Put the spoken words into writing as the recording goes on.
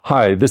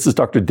Hi, this is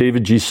Dr.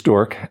 David G.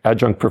 Stork,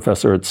 adjunct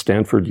professor at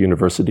Stanford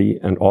University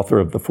and author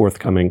of the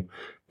forthcoming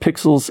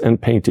Pixels and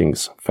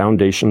Paintings,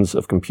 Foundations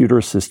of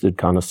Computer-Assisted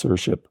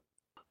Connoisseurship.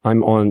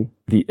 I'm on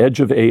The Edge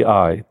of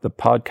AI, the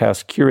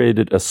podcast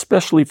curated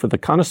especially for the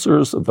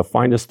connoisseurs of the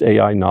finest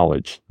AI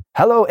knowledge.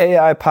 Hello,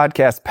 AI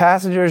podcast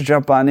passengers.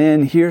 Jump on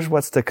in. Here's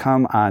what's to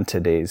come on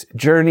today's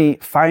journey.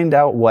 Find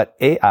out what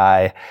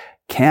AI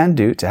can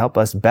do to help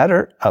us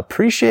better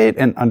appreciate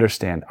and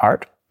understand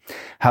art.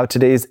 How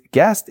today's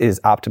guest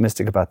is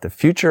optimistic about the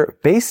future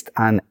based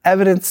on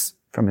evidence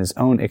from his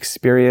own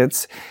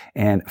experience.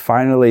 And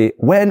finally,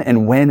 when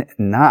and when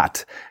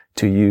not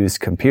to use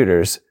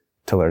computers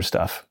to learn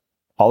stuff.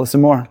 All this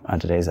and more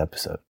on today's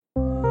episode.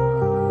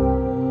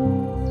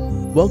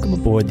 Welcome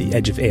aboard the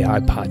Edge of AI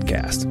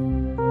podcast.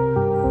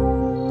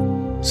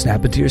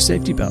 Snap into your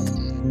safety belt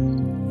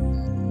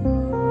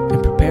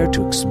and prepare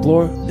to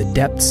explore the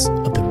depths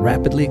of the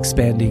rapidly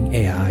expanding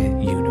AI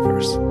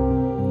universe.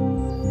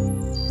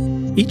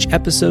 Each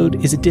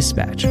episode is a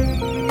dispatch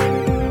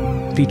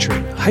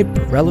featuring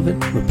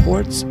hyper-relevant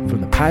reports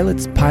from the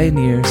pilots,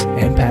 pioneers,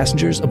 and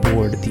passengers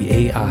aboard the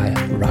AI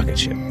rocket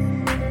ship.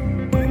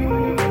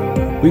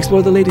 We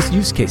explore the latest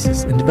use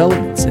cases and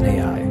developments in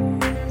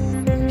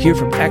AI, hear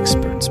from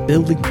experts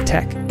building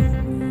tech,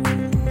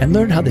 and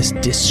learn how this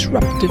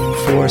disruptive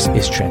force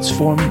is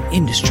transforming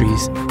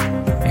industries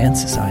and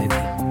society.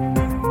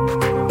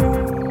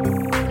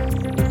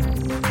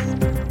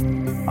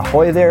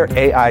 Ahoy there,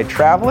 AI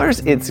travelers.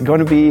 It's going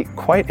to be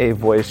quite a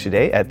voyage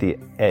today at the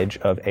Edge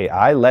of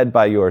AI, led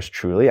by yours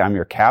truly. I'm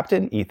your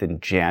captain, Ethan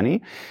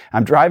Janney.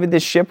 I'm driving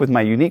this ship with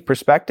my unique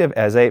perspective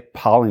as a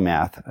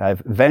polymath. I've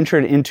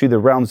ventured into the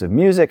realms of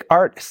music,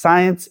 art,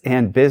 science,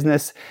 and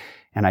business,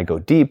 and I go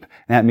deep.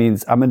 That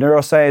means I'm a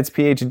neuroscience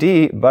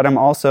PhD, but I'm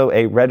also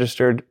a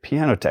registered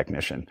piano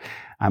technician.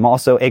 I'm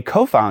also a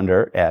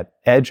co-founder at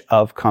Edge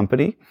of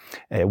Company.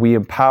 We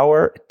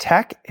empower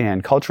tech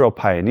and cultural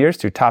pioneers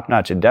through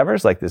top-notch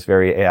endeavors like this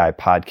very AI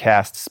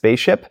podcast,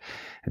 Spaceship.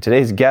 And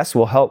today's guest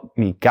will help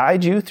me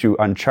guide you through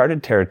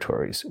uncharted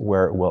territories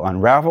where we'll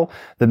unravel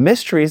the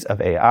mysteries of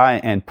AI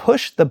and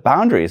push the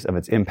boundaries of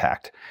its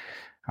impact.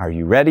 Are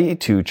you ready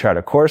to chart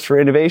a course for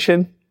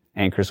innovation?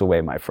 Anchors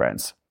away, my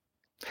friends.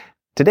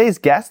 Today's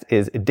guest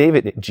is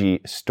David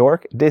G.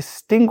 Stork,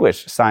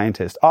 distinguished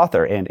scientist,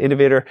 author, and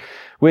innovator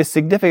with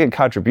significant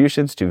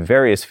contributions to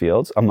various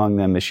fields, among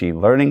them machine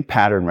learning,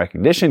 pattern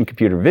recognition,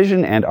 computer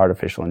vision, and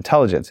artificial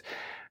intelligence.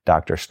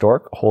 Dr.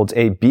 Stork holds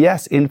a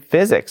BS in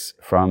physics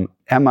from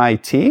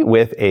MIT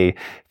with a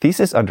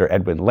thesis under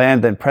Edwin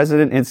Land, then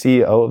president and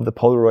CEO of the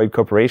Polaroid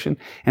Corporation,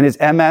 and his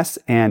MS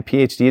and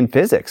PhD in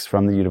physics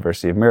from the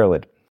University of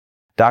Maryland.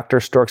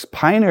 Dr. Stork's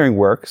pioneering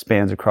work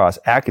spans across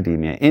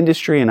academia,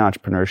 industry, and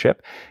entrepreneurship.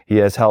 He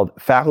has held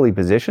faculty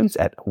positions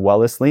at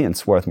Wellesley and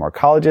Swarthmore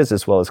Colleges,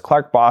 as well as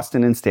Clark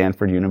Boston and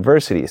Stanford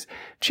Universities,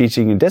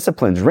 teaching in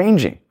disciplines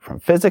ranging from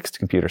physics to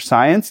computer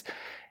science.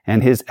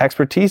 And his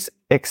expertise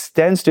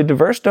extends to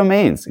diverse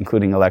domains,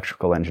 including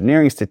electrical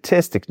engineering,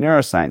 statistics,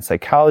 neuroscience,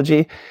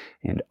 psychology,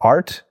 and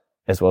art,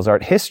 as well as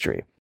art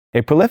history.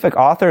 A prolific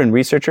author and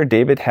researcher,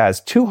 David has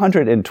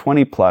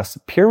 220 plus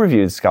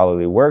peer-reviewed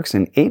scholarly works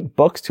and 8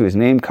 books to his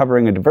name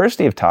covering a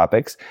diversity of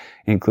topics,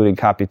 including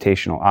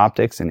computational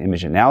optics and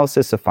image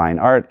analysis of fine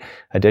art.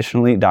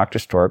 Additionally, Dr.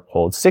 Stork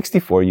holds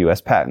 64 U.S.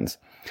 patents.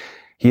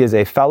 He is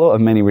a fellow of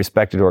many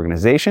respected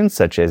organizations,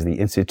 such as the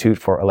Institute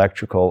for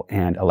Electrical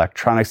and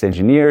Electronics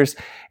Engineers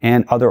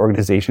and other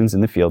organizations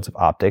in the fields of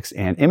optics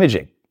and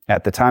imaging.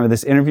 At the time of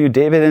this interview,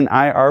 David and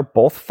I are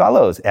both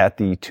fellows at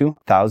the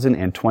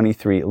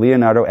 2023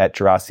 Leonardo at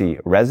Gerasi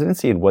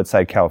residency in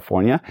Woodside,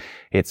 California.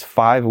 It's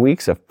 5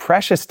 weeks of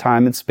precious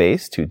time and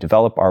space to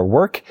develop our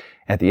work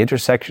at the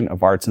intersection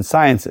of arts and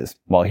sciences.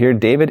 While here,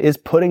 David is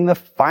putting the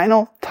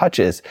final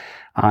touches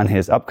on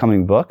his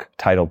upcoming book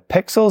titled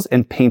Pixels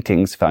and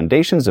Paintings,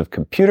 Foundations of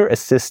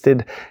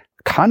Computer-Assisted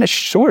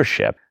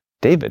Connoisseurship.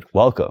 David,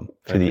 welcome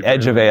to the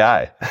Edge of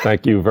AI.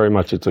 Thank you very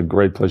much. It's a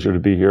great pleasure to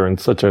be here in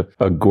such a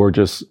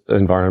gorgeous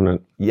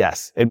environment.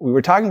 Yes. And we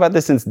were talking about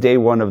this since day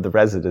one of the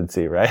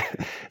residency, right?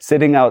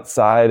 Sitting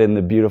outside in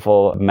the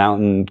beautiful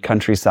mountain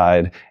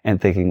countryside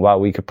and thinking, wow,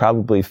 we could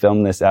probably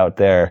film this out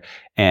there.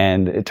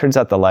 And it turns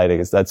out the lighting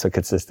is not so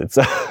consistent.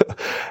 So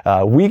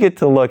we get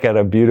to look at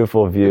a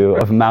beautiful view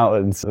of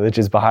mountains, which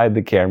is behind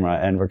the camera.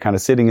 And we're kind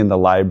of sitting in the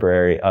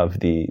library of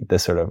the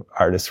sort of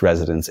artist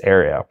residence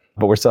area.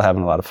 But we're still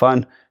having a lot of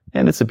fun.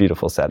 And it's a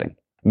beautiful setting.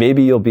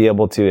 Maybe you'll be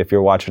able to, if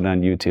you're watching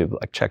on YouTube,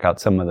 like check out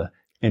some of the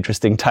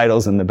interesting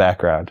titles in the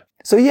background.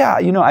 So yeah,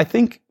 I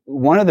think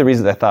one of the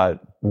reasons I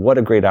thought, what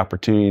a great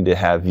opportunity to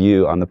have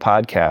you on the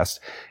podcast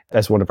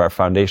as one of our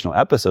foundational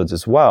episodes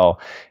as well,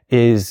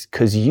 is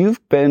because you've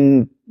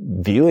been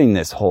viewing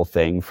this whole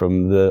thing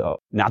from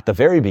not the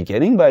very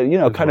beginning, but,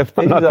 kind of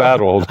things not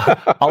that old.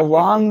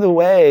 Along the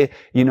way,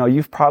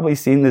 you've probably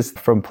seen this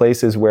from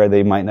places where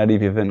they might not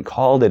have even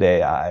called it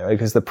AI, right?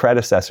 Because the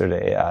predecessor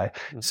to AI.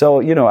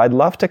 So, I'd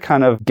love to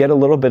kind of get a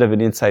little bit of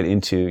an insight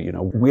into,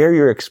 where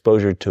your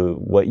exposure to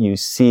what you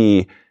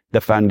see,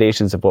 the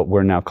foundations of what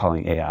we're now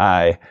calling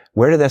AI,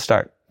 where did that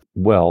start?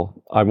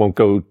 well, I won't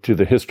go to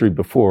the history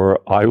before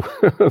I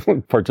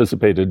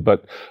participated,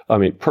 but I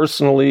mean,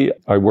 personally,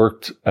 I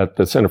worked at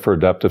the Center for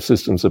Adaptive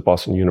Systems at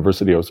Boston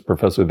University. I was a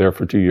professor there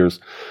for 2 years,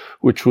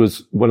 which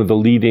was one of the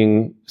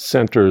leading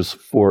centers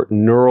for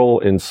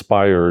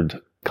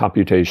neural-inspired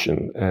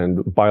computation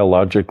and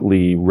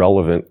biologically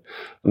relevant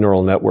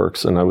neural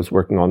networks. And I was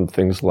working on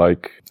things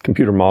like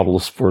computer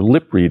models for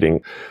lip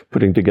reading,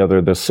 putting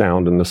together the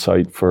sound and the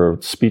sight for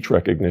speech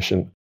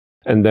recognition.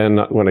 And then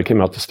when I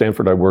came out to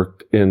Stanford, I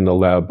worked in the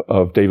lab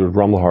of David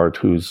Rumelhart,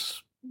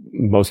 who's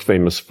most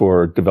famous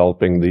for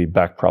developing the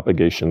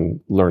backpropagation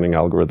learning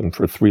algorithm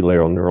for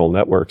 3-layer neural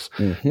networks.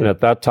 Mm-hmm. And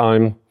at that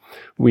time,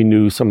 we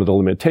knew some of the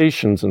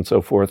limitations and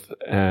so forth,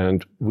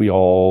 and we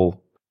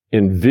all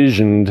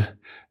envisioned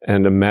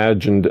and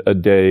imagined a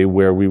day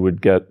where we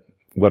would get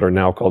what are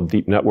now called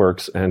deep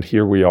networks, and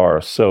here we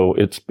are. So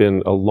it's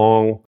been a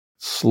long,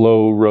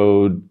 slow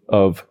road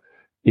of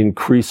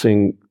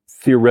increasing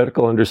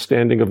theoretical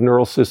understanding of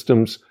neural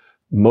systems,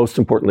 most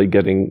importantly,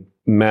 getting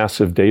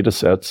massive data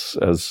sets,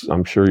 as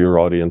I'm sure your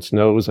audience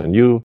knows, and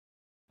you,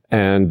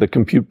 and the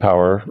compute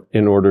power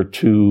in order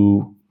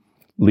to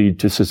lead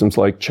to systems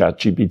like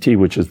ChatGPT,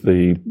 which is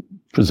the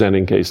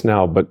presenting case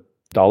now, but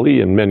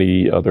DALL-E and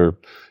many other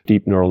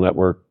deep neural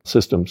network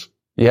systems.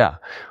 Yeah,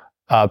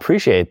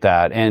 appreciate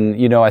that. And,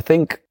 I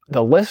think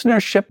the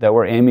listenership that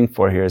we're aiming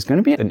for here is going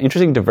to be an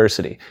interesting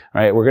diversity,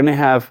 right? We're going to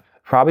have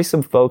probably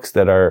some folks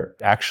that are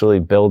actually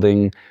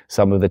building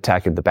some of the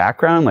tech in the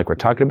background, like we're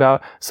talking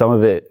about, some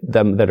of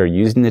them that are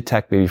using the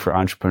tech maybe for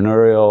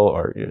entrepreneurial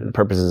or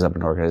purposes of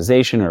an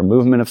organization or a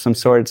movement of some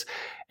sorts.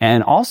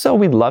 And also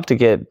we'd love to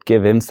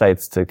give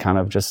insights to kind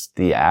of just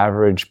the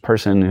average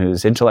person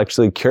who's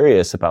intellectually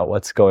curious about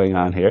what's going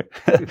on here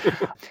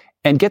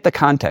and get the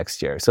context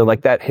here. So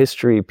like that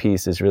history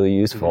piece is really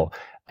useful.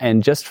 Mm-hmm.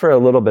 And just for a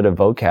little bit of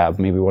vocab,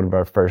 maybe one of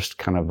our first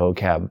kind of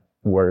vocab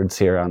words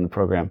here on the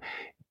program,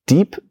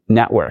 deep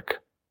network,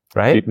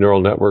 right? Deep neural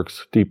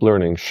networks, deep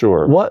learning,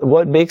 sure.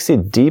 What makes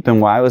it deep,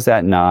 and why was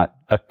that not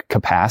a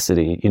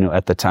capacity,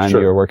 at the time you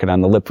were working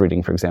on the lip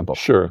reading, for example?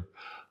 Sure.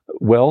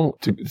 Well,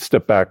 to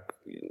step back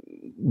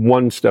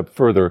one step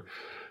further,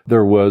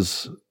 there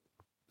was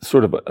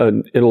sort of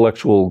an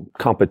intellectual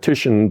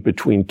competition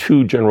between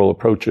two general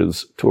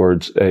approaches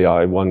towards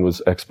AI. One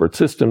was expert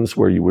systems,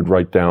 where you would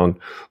write down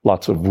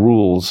lots of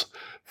rules,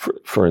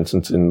 for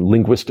instance, in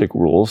linguistic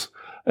rules.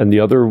 And the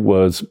other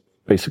was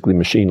basically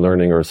machine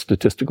learning or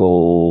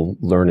statistical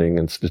learning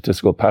and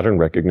statistical pattern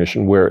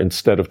recognition, where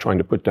instead of trying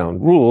to put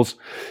down rules,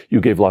 you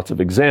gave lots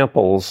of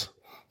examples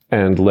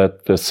and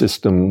let the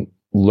system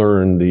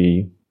learn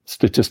the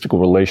statistical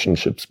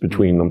relationships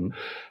between them.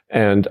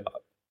 And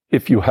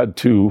if you had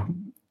to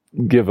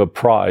give a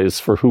prize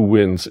for who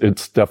wins,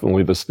 it's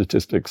definitely the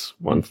statistics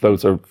ones.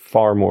 Those are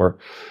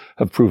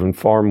have proven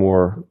far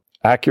more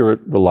accurate,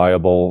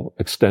 reliable,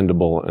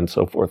 extendable, and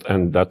so forth.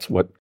 And that's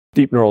what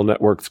deep neural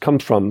networks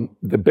comes from.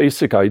 The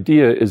basic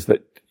idea is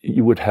that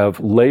you would have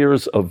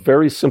layers of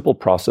very simple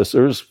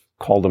processors,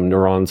 call them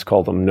neurons,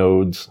 call them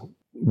nodes,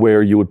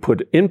 where you would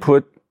put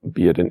input,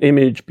 be it an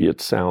image, be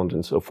it sound,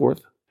 and so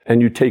forth.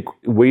 And you take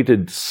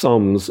weighted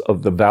sums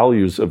of the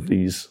values of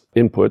these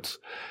inputs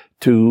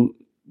to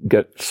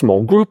get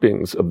small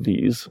groupings of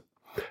these.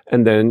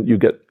 And then you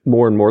get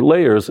more and more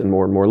layers and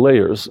more and more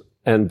layers.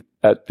 And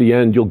at the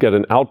end, you'll get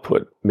an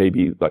output,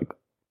 maybe like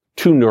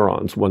 2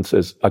 neurons. One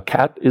says a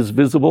cat is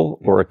visible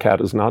or a cat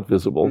is not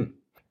visible.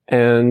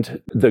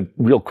 And the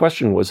real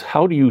question was,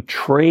 how do you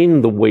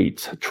train the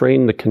weights,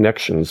 train the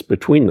connections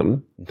between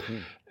them?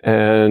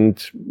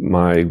 And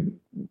my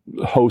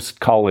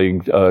host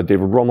colleague, David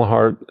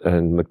Rumelhart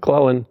and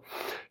McClellan,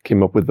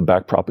 came up with the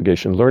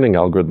backpropagation learning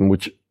algorithm,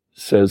 which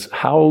says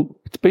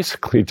it's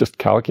basically just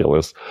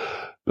calculus,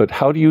 but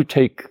how do you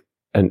take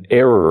an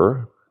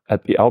error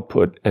at the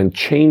output and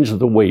change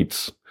the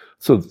weights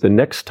so that the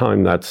next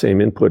time that same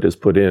input is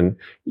put in,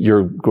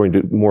 you're going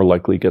to more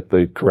likely get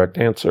the correct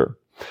answer.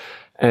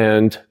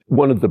 And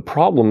one of the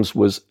problems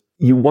was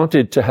you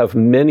wanted to have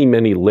many,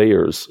 many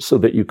layers so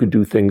that you could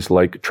do things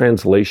like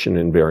translation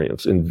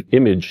invariance and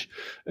image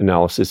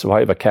analysis. If I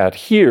have a cat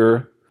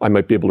here, I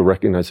might be able to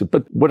recognize it.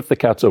 But what if the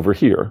cat's over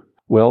here?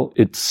 Well,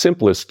 it's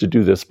simplest to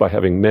do this by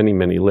having many,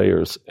 many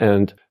layers.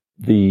 And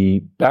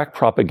the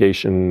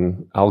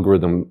backpropagation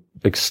algorithm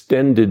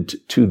extended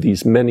to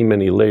these many,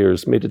 many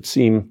layers made it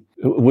seem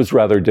it was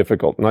rather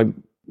difficult. And I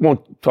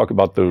won't talk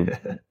about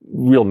the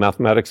real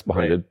mathematics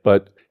behind it,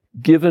 but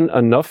given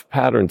enough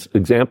patterns,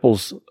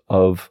 examples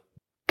of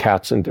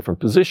cats in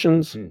different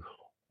positions,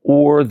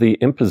 or the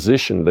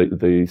imposition,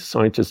 the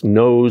scientist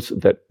knows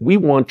that we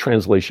want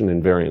translation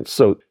invariance.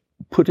 So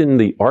put in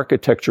the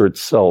architecture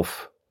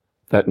itself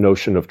that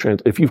notion of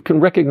if you can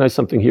recognize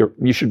something here,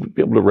 you should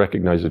be able to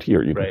recognize it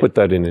here. You can put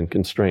that in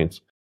constraints.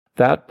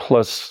 That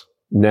plus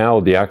now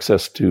the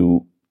access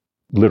to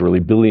literally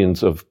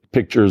billions of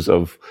pictures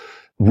of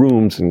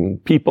rooms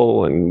and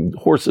people and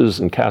horses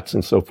and cats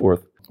and so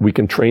forth. We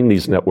can train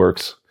these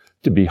networks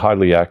to be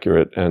highly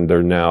accurate, and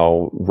they're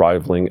now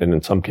rivaling and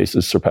in some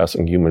cases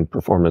surpassing human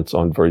performance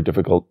on very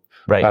difficult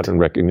pattern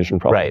recognition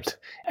problems. Right.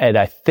 And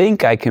I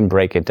think I can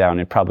break it down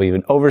in probably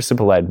an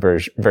oversimplified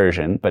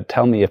version, but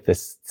tell me if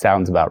this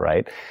sounds about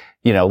right.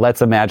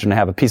 Let's imagine I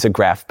have a piece of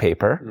graph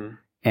paper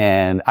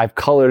and I've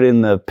colored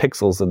in the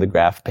pixels of the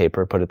graph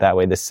paper, put it that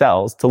way, the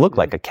cells to look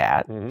like a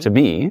cat to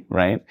me,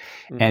 right?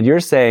 And you're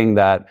saying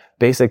that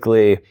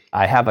basically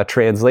I have a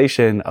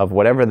translation of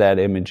whatever that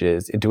image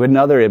is into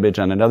another image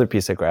on another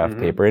piece of graph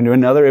paper, into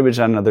another image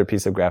on another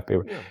piece of graph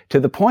paper, to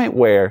the point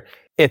where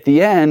at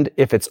the end,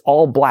 if it's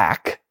all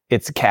black,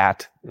 it's a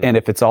cat, and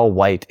if it's all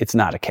white, it's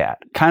not a cat.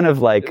 Kind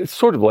of like... It's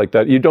sort of like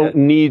that. You don't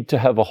need to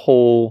have a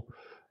whole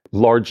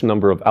large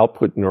number of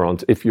output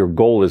neurons if your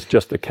goal is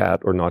just a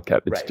cat or not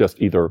cat. It's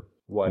just either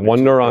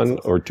one neuron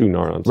or two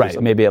neurons. Right.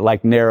 Maybe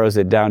it narrows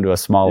it down to a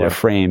smaller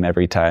frame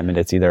every time, and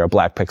it's either a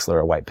black pixel or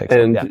a white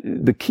pixel.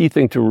 And the key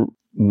thing to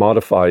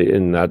modify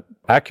in that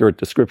accurate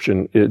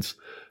description is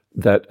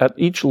that at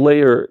each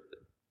layer,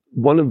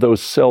 one of those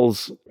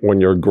cells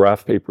on your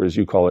graph paper, as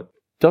you call it,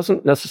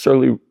 doesn't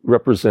necessarily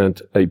represent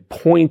a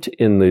point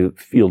in the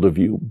field of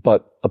view,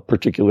 but a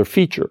particular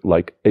feature,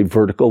 like a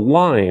vertical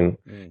line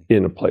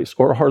in a place,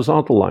 or a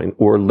horizontal line,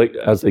 or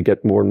as they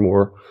get more and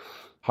more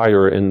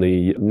higher in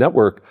the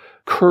network,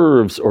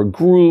 curves or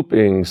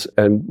groupings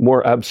and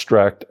more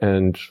abstract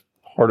and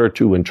harder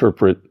to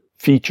interpret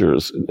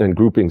features and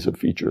groupings of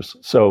features.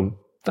 So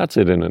that's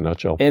it in a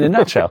nutshell. In a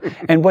nutshell.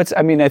 And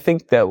I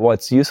think that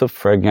what's useful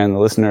for, again, the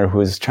listener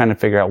who's trying to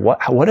figure out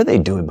what are they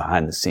doing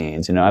behind the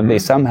scenes? Have they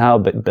somehow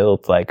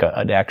built like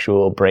an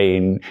actual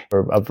brain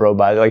or a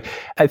robot?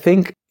 I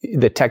think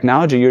the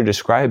technology you're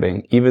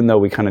describing, even though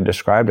we kind of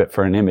described it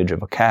for an image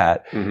of a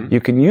cat, you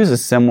can use a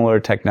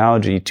similar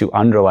technology to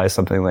underlie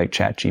something like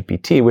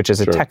ChatGPT, which is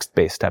a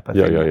text-based type of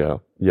thing.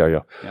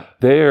 Yeah.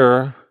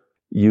 There,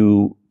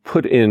 you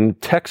put in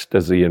text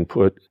as the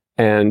input,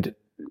 and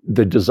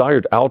the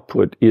desired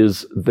output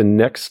is the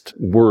next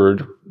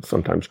word,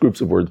 sometimes groups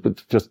of words,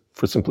 but just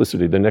for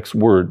simplicity, the next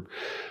word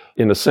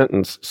in a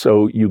sentence.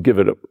 So you give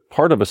it a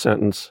part of a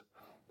sentence,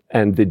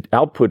 and the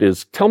output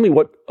is, tell me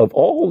what, of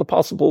all the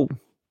possible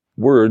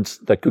words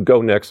that could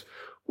go next,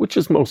 which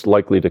is most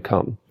likely to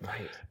come.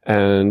 Right.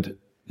 And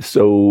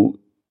so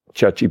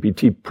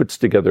ChatGPT puts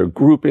together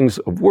groupings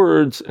of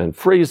words and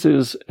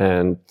phrases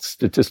and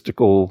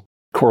statistical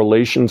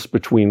correlations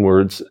between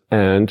words,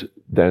 and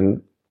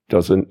then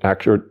does an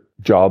accurate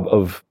job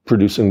of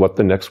producing what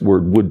the next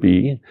word would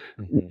be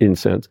in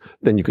sense.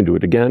 Then you can do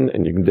it again,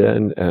 and you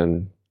can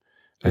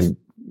and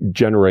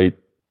generate,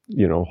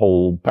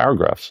 whole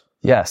paragraphs.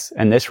 Yes.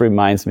 And this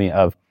reminds me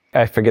of,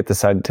 I forget the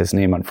scientist's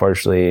name,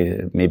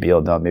 unfortunately, maybe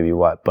you'll know, maybe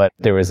what, but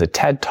there was a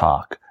TED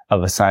talk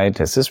of a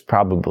scientist, this is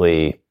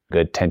probably a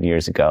good 10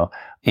 years ago,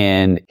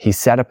 and he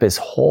set up his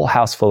whole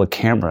house full of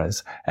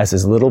cameras as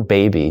his little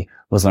baby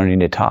was learning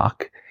to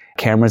talk,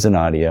 cameras and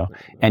audio,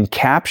 and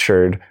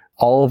captured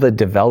all the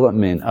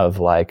development of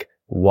like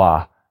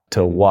wa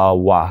to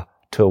wa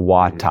to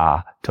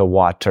wata to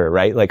water,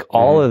 right? Like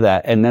all of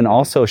that. And then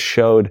also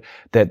showed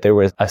that there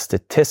was a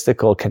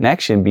statistical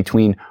connection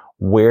between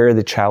where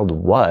the child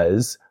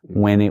was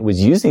when it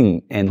was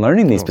using and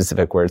learning these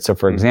specific words. So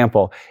for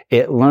example,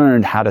 it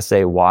learned how to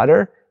say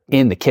water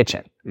in the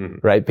kitchen,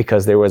 right?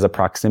 Because there was a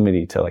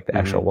proximity to like the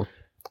actual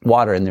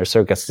water, and there's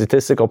a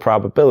statistical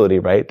probability,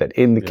 right? That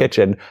in the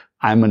kitchen,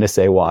 I'm going to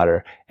say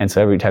water. And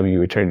so every time you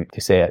return,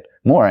 you say it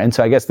more. And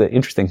so I guess the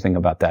interesting thing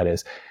about that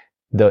is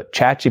the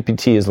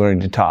ChatGPT is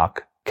learning to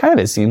talk. Kind of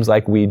it seems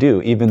like we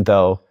do, even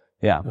though,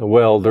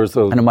 well, there's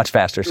on a much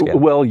faster scale.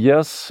 Well,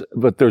 yes,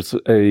 but there's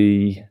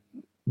a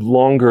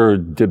longer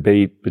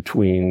debate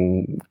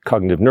between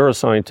cognitive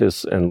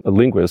neuroscientists and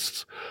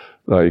linguists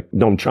like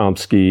Noam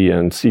Chomsky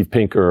and Steve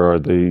Pinker are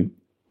the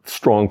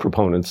strong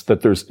proponents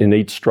that there's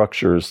innate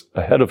structures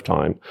ahead of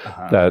time,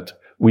 that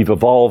we've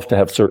evolved to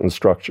have certain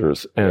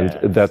structures, and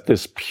that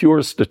this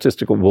pure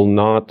statistical will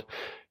not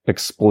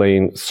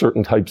explain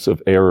certain types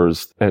of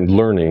errors and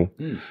learning,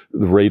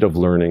 the rate of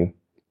learning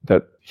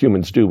that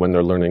humans do when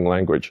they're learning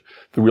language.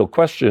 The real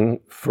question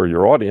for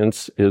your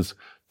audience is,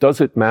 does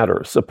it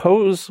matter?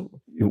 Suppose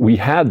we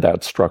had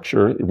that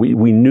structure, we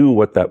knew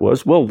what that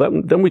was, well,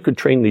 then we could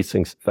train these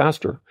things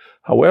faster.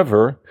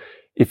 However,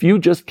 if you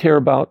just care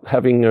about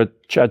having a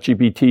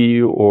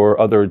ChatGPT or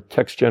other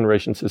text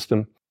generation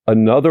system,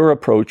 another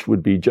approach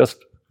would be just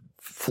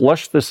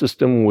flush the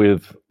system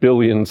with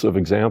billions of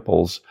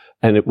examples,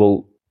 and it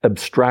will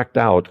abstract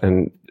out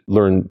and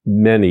learn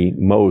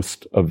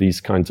most of these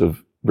kinds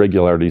of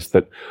regularities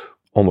that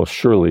almost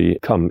surely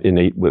come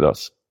innate with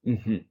us.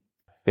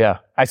 Yeah.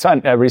 I saw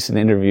a recent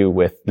interview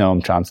with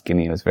Noam Chomsky, and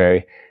he was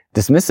very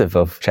dismissive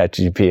of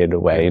ChatGPT in a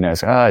way.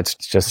 It's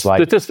just like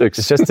statistics.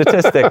 It's just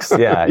statistics.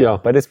 Yeah.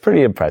 But it's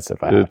pretty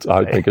impressive.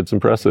 I think it's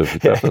impressive.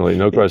 Definitely.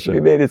 No question. He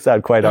made it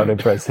sound quite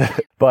unimpressive.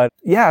 But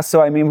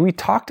so, we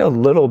talked a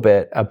little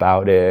bit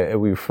about it.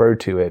 We referred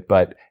to it,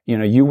 but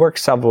you worked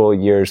several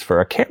years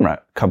for a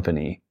camera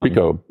company.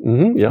 Ricoh.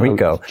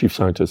 Ricoh. Chief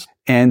scientist.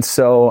 And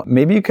so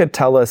maybe you could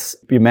tell us,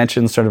 you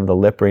mentioned sort of the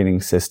lip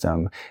reading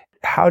system.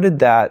 how did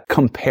that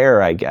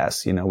compare, I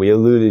guess? We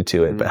alluded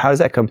to it, but how does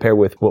that compare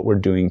with what we're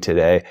doing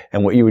today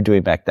and what you were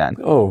doing back then?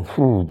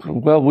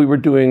 Well, we were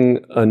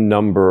doing a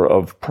number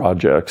of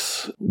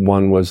projects.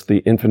 One was the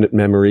infinite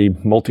memory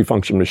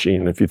multifunction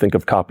machine. If you think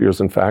of copiers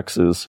and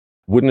faxes,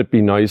 wouldn't it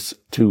be nice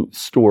to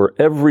store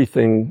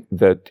everything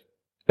that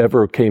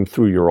ever came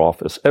through your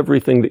office,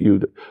 everything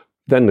that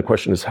then the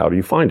question is, how do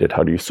you find it?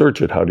 How do you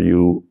search it? How do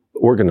you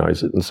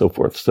organize it and so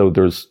forth? So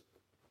there's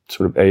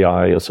sort of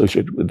AI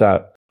associated with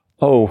that.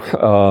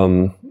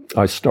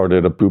 I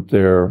started a group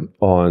there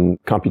on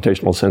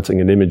computational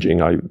sensing and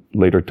imaging. I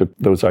later took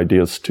those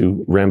ideas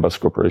to Rambus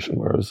Corporation,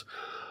 where I was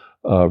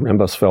a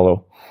Rambus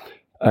fellow.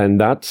 And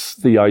that's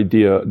the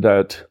idea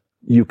that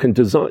you can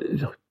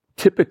design,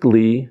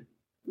 typically,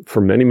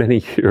 for many,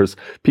 many years,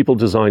 people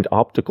designed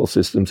optical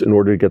systems in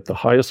order to get the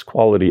highest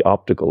quality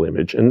optical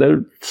image. And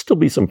there'd still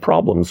be some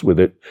problems with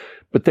it,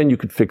 but then you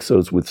could fix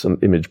those with some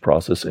image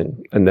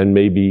processing. And then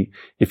maybe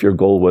if your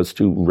goal was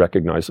to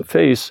recognize a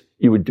face,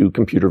 you would do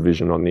computer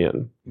vision on the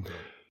end. Mm-hmm.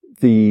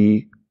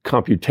 The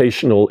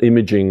computational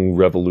imaging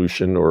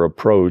revolution or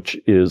approach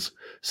is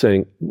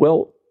saying,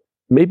 well,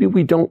 maybe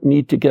we don't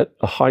need to get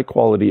a high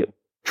quality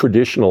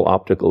traditional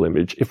optical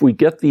image. If we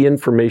get the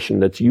information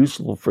that's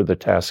useful for the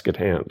task at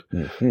hand,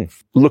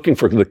 looking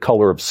for the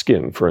color of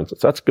skin, for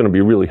instance, that's going to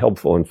be really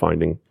helpful in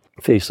finding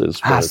faces.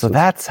 So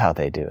that's how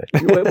they do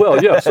it.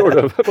 Well, yeah, sort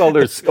of. Well,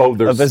 there's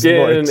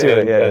skin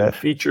and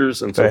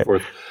features and so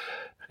forth.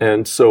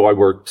 And so I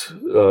worked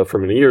for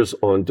many years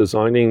on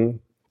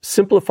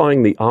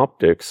simplifying the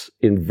optics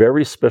in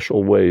very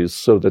special ways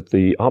so that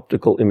the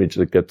optical image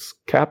that gets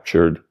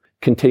captured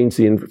contains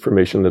the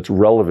information that's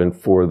relevant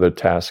for the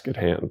task at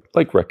hand,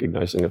 like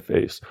recognizing a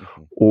face.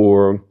 Mm-hmm.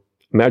 Or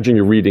imagine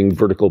you're reading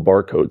vertical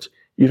barcodes.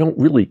 You don't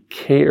really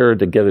care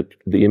to get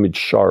the image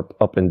sharp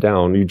up and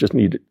down. You just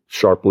need it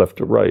sharp left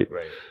to right.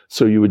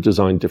 So you would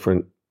design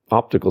different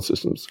optical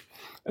systems.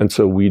 And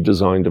so we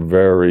designed a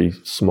very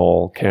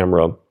small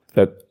camera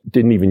that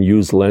didn't even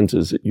use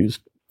lenses. It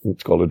used,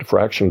 it's called a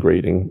diffraction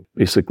grating,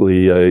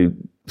 basically a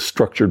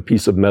structured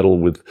piece of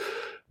metal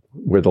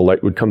where the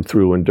light would come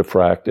through and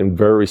diffract in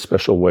very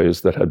special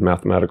ways that had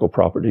mathematical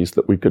properties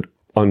that we could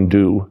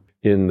undo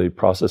in the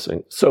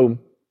processing. So,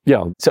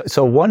 yeah.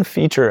 So one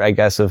feature, I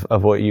guess,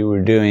 of what you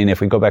were doing,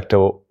 if we go back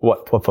to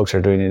what folks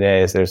are doing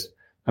today, is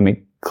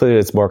clearly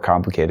it's more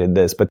complicated,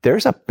 but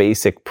there's a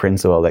basic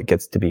principle that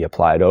gets to be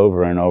applied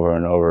over and over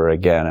and over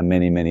again on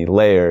many, many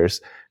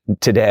layers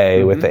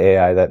today with the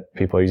AI that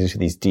people are using for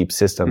these deep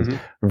systems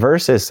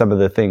versus some of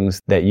the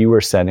things that you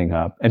were setting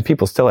up. And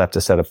people still have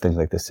to set up things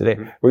like this today,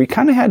 where you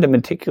kind of had to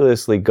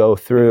meticulously go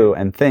through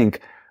and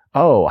think,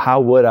 how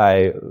would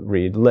I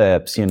read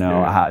lips?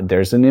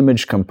 There's an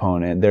image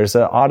component. There's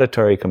an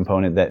auditory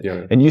component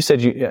and you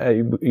said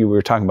you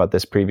were talking about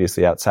this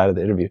previously outside of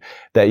the interview,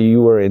 that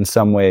you were in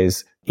some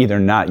ways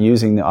either not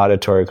using the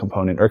auditory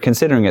component or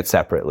considering it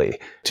separately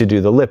to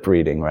do the lip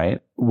reading,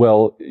 right?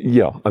 Well,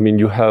 yeah.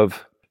 You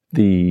have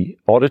the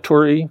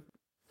auditory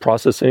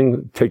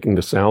processing, taking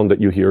the sound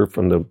that you hear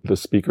from the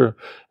speaker,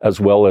 as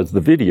well as the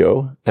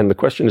video. And the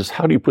question is,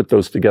 how do you put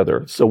those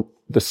together? So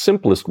the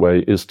simplest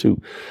way is to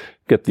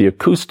get the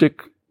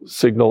acoustic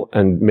signal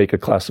and make a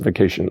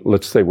classification.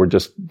 Let's say we're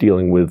just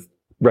dealing with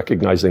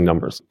recognizing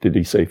numbers. Did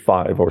he say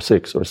 5 or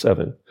 6 or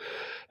 7?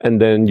 And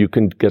then you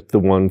can get the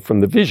one from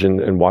the vision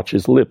and watch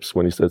his lips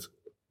when he says,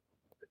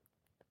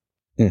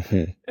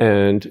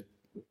 and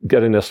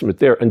get an estimate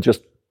there and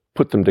just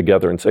put them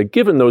together and say,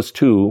 given those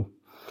two,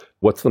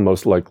 what's the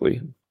most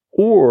likely?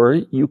 Or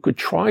you could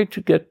try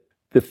to get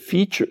the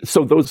feature,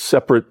 so those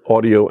separate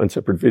audio and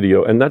separate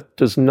video, and that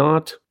does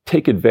not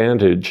take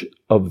advantage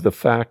of the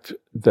fact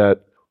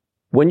that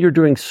when you're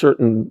doing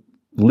certain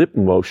lip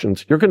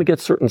motions, you're going to get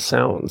certain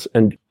sounds,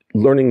 and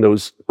learning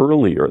those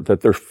earlier,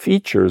 that they're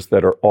features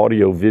that are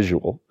audio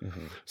visual.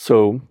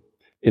 So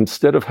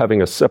instead of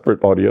having a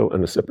separate audio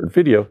and a separate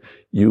video,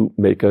 you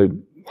make a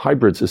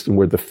hybrid system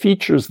where the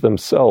features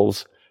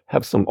themselves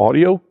have some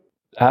audio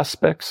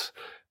aspects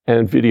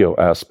and video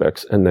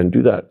aspects, and then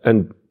do that.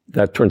 And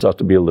that turns out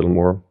to be a little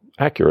more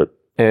accurate.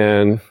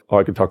 And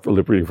I could talk for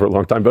lip reading for a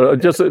long time,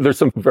 but there's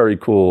some very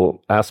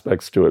cool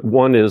aspects to it.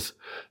 One is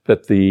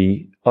that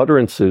the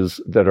utterances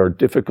that are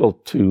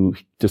difficult to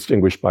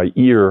distinguish by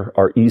ear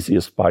are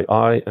easiest by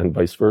eye, and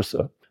vice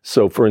versa.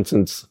 So, for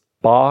instance,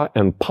 ba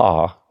and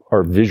pa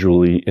are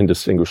visually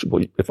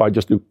indistinguishable. If I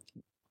just do,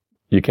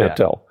 you can't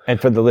tell. And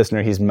for the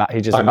listener, he's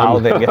just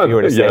mouthing if you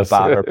were to say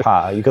ba or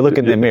pa. You could look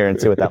in the mirror and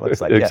see what that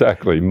looks like.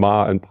 Exactly.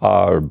 Ma and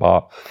pa or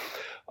ba.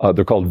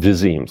 They're called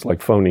visemes,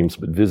 like phonemes,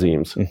 but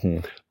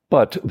visemes.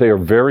 But they are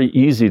very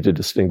easy to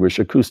distinguish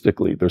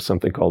acoustically. There's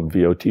something called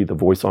VOT, the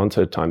voice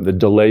onset time, the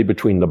delay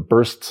between the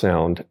burst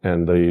sound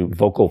and the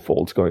vocal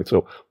folds going.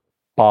 So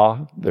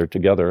ba, they're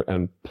together,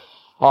 and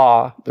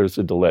pa, there's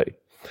a delay.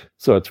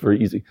 So it's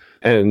very easy.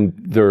 And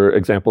there are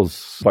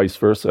examples vice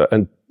versa.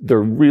 And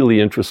they're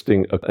really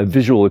interesting, a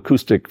visual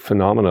acoustic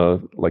phenomena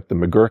like the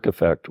McGurk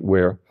effect,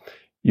 where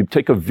you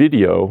take a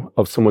video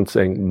of someone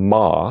saying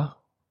ma,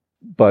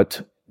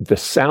 but the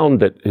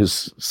sound that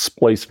is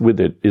spliced with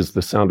it is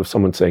the sound of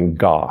someone saying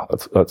 "ga,"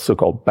 a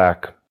so-called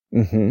back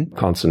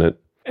consonant.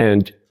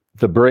 And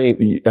the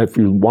brain, if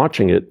you're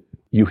watching it,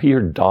 you hear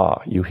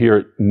 "da." You hear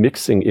it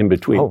mixing in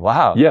between. Oh,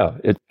 wow. Yeah,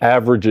 it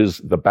averages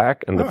the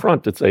back and the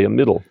front. It's a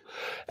middle.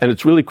 And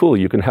it's really cool.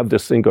 You can have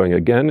this thing going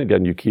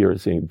again. You hear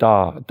it saying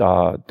 "da,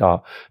 da, da."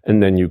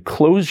 And then you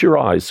close your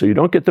eyes so you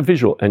don't get the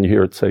visual, and you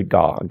hear it say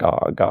 "ga,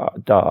 ga, ga,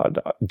 da,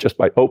 da," just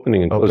by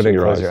opening and closing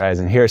your eyes. Close your eyes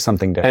and hear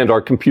something different. And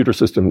our computer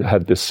system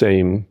had the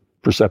same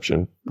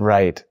perception.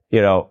 Right.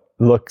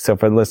 So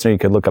for the listener, you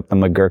could look up the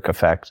McGurk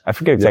effect. I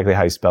forget exactly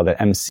how you spelled it.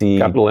 MC.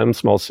 Capital M,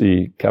 small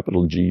c,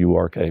 capital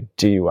G-U-R-K.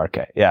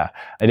 G-U-R-K. Yeah.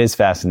 It is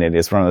fascinating.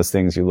 It's one of those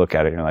things you look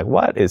at it and you're like,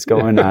 what is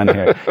going on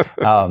here?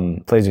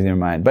 Plays with your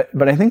mind.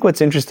 But I think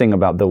what's interesting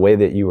about the way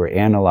that you were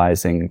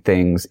analyzing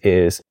things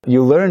is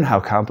you learn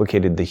how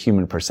complicated the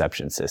human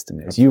perception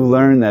system is. You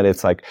learn that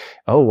it's like,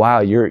 oh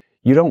wow, you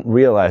don't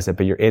realize it,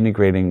 but you're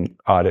integrating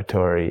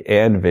auditory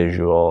and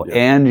visual,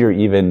 and you're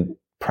even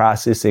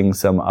processing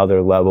some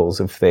other levels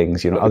of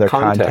things, other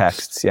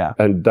contexts. Yeah.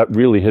 And that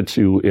really hits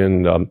you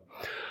in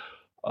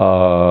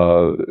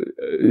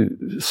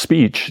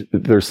speech.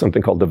 There's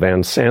something called the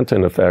Van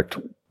Santen effect,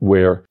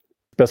 where,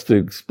 best to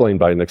explain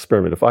by an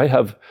experiment. If I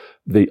have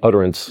the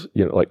utterance,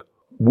 like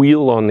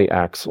wheel on the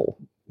axle,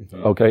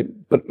 okay?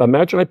 But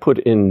imagine I put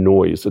in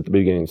noise at the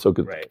beginning, so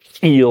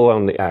wheel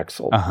on the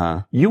axle.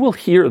 You will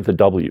hear the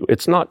W.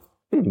 It's not,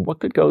 what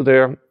could go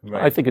there?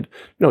 Right. I think it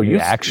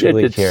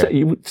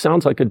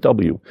sounds like a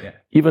W,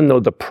 even though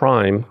the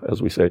prime,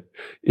 as we say,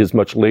 is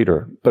much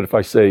later. But if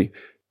I say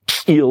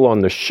heel on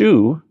the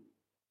shoe,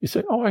 you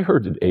say, oh, I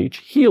heard an H,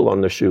 heel on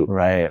the shoe.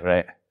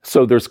 Right.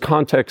 So there's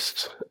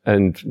context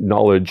and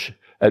knowledge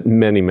at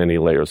many, many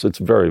layers. It's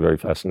very, very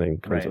fascinating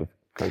kinds of.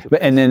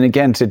 And then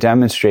again, to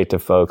demonstrate to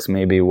folks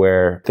maybe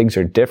where things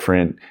are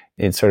different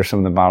in sort of some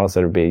of the models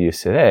that are being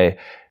used today,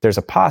 there's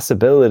a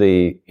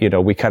possibility,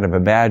 we kind of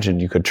imagine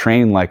you could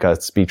train like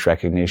a speech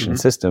recognition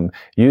system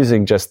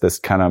using just this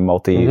kind of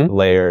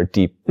multi-layer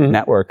deep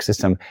network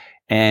system,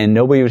 and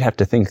nobody would have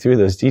to think through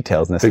those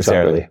details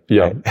necessarily. Exactly.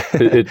 Yeah.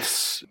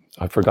 Right?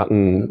 I've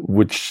forgotten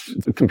which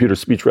computer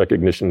speech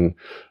recognition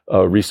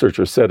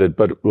researcher said it,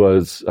 but I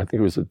think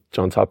it was at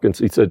Johns Hopkins.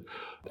 He said,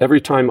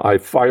 every time I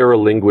fire a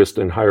linguist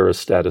and hire a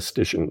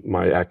statistician,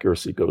 my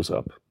accuracy goes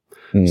up.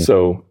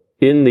 So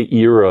in the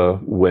era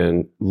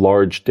when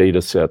large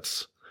data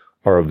sets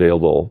are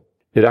available,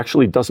 it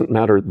actually doesn't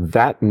matter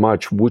that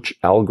much which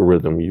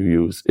algorithm you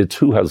use. It's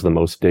who has the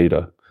most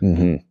data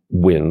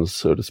wins,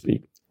 so to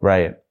speak.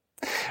 Right.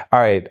 All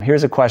right.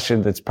 Here's a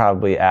question that's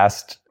probably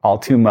asked all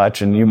too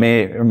much, and you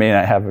may or may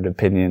not have an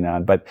opinion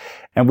on,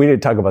 and we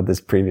didn't talk about this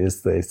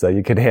previously, so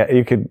you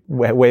could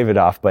wave it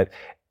off, but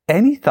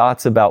any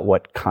thoughts about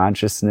what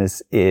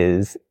consciousness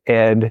is,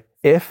 and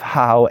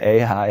how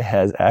AI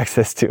has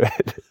access to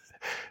it?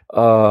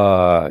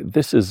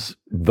 This is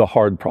the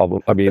hard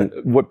problem. I mean,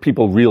 what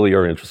people really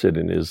are interested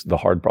in is the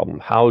hard problem.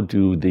 How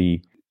do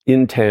the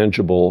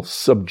intangible,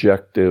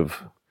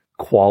 subjective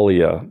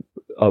qualia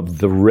of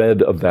the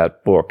read of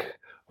that book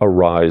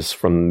arise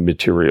from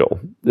material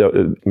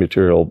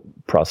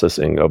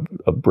processing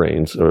of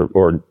brains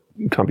or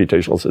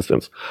computational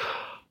systems?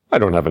 I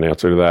don't have an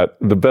answer to that.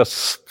 The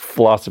best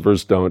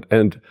philosophers don't.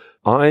 And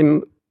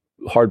I'm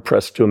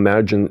hard-pressed to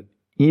imagine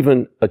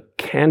even a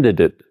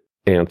candidate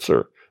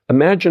answer.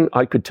 Imagine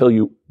I could tell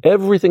you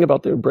everything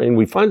about their brain.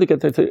 We finally get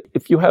to,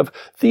 if you have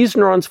these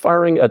neurons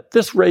firing at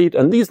this rate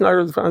and these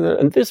neurons firing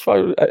and this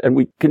fire, and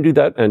we can do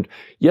that. And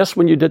yes,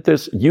 when you did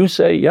this, you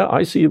say, yeah,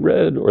 I see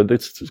red, or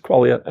this is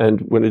qualia. And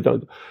when it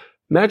does,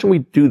 imagine we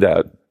do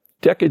that,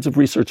 decades of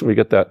research, and we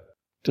get that.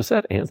 Does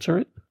that answer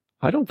it?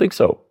 I don't think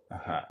so.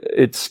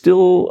 It's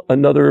still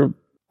another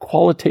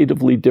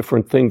qualitatively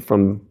different thing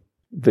from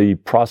the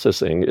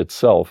processing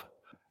itself.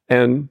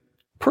 And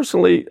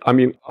personally, I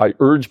mean, I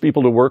urge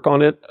people to work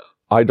on it.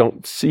 I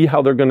don't see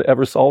how they're going to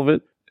ever solve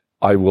it.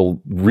 I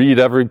will read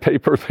every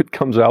paper that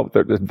comes out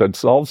that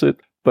solves it.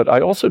 But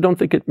I also don't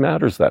think it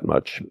matters that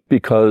much,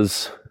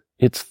 because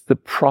it's the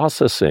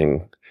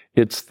processing,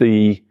 it's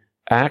the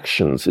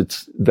actions,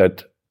 it's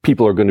that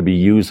people are going to be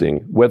using,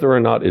 whether or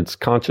not it's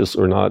conscious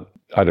or not.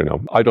 I don't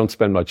know. I don't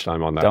spend much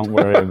time on that. Don't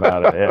worry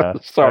about it. Yeah.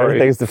 Sorry.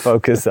 Things to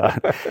focus on.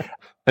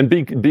 And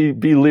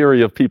be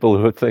leery of people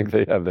who think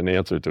they have an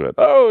answer to it.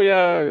 Oh,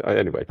 yeah.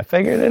 Anyway. I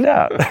figured it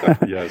out.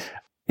 Yes.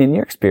 In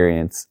your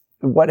experience,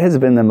 what has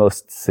been the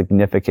most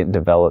significant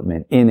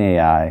development in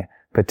AI,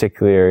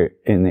 particularly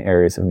in the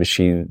areas of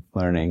machine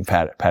learning,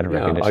 pattern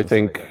recognition? I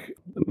think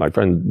my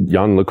friend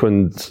Jan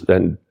LeCun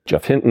and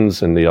Jeff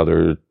Hinton's and the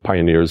other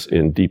pioneers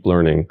in deep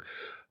learning,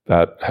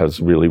 that has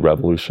really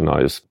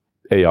revolutionized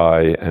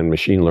AI and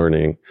machine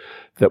learning,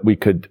 that we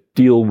could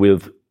deal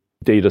with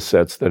data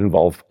sets that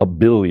involve a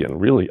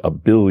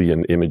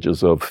billion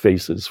images of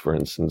faces, for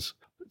instance.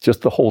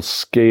 Just the whole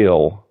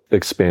scale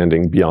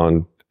expanding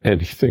beyond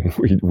anything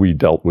we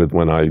dealt with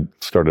when I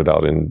started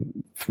out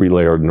in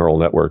 3-layered neural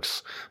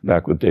networks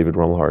back with David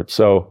Rumelhart.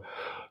 So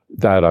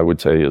that, I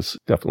would say, is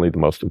definitely the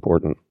most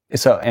important.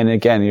 So, and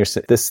again,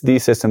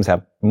 these systems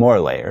have more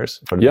layers,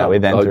 put it that way,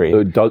 than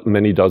 3.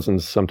 Many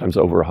dozens, sometimes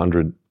over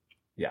 100.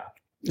 Yeah.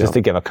 Just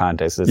to give a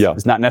context,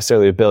 it's not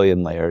necessarily a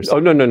billion layers. Oh,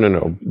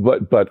 no.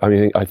 But I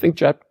mean, I think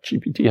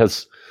ChatGPT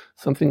has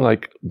something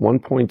like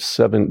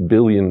 1.7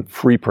 billion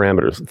free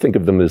parameters. Think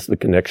of them as the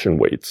connection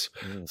weights.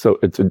 So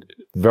it's a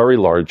very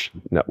large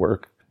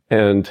network.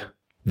 And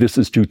this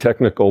is too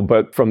technical,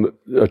 but from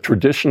a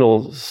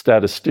traditional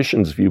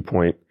statistician's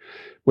viewpoint,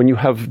 when you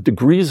have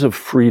degrees of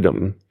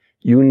freedom,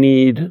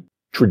 you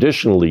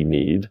traditionally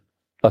need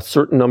a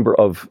certain number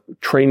of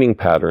training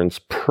patterns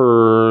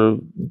per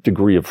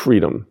degree of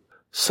freedom.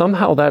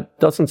 Somehow that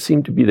doesn't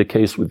seem to be the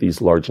case with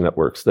these large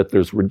networks, that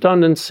there's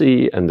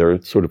redundancy and there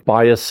are sort of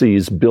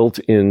biases built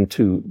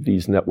into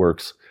these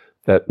networks.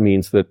 That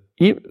means that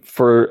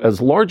for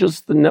as large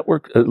as the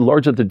network,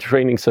 large as the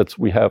training sets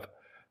we have,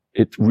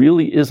 it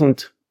really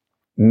isn't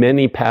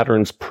many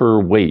patterns per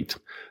weight,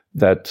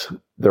 that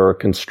there are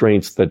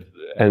constraints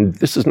and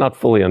this is not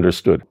fully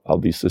understood how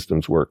these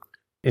systems work.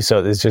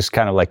 So it's just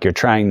kind of like you're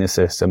trying the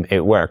system,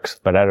 it works,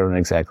 but I don't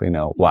exactly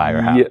know why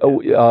or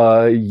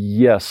how.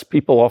 Yes,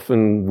 people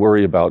often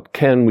worry about,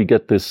 can we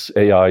get this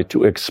AI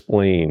to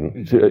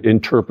explain,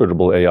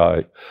 interpretable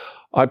AI?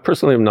 I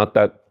personally am not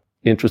that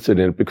interested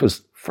in it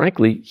because,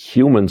 frankly,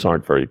 humans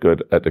aren't very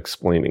good at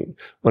explaining.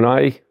 When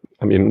I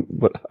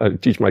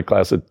teach my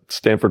class at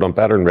Stanford on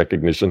pattern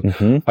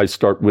recognition, I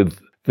start with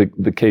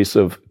the case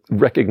of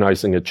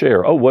recognizing a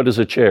chair. Oh, what is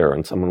a chair?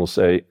 And someone will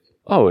say,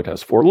 oh, it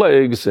has 4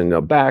 legs and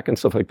a back and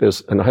stuff like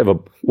this. And I have a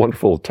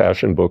wonderful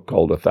Taschen book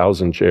called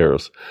 1,000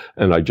 Chairs.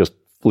 And I just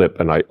flip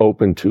and I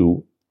open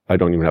I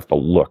don't even have to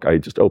look. I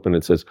just open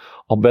and it says,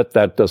 I'll bet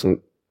that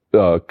doesn't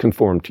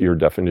conform to your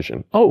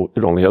definition. Oh,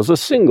 it only has a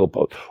single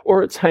post,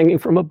 or it's hanging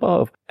from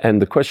above.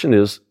 And the question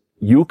is,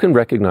 you can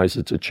recognize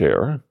it's a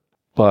chair,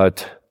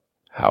 but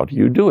how do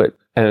you do it?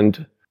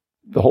 And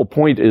the whole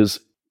point is,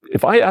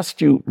 if I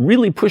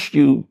really pushed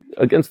you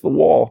against the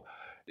wall,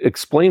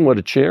 explain what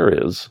a chair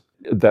is,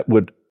 that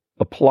would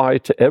apply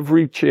to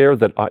every chair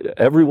that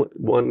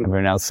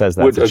everyone else says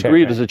would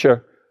agree it is a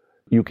chair.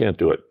 You can't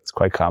do it. It's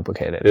quite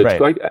complicated.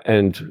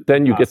 And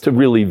then you get to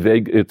really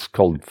vague, it's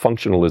called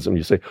functionalism.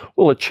 You say,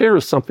 well, a chair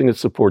is something that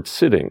supports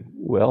sitting.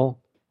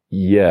 Well,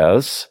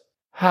 yes.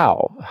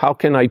 How? How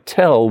can I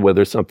tell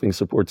whether something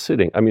supports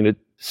sitting?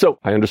 So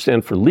I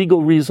understand for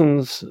legal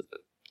reasons,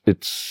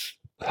 it's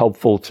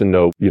helpful to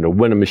know,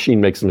 when a machine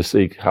makes a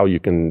mistake, how you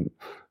can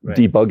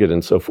debug it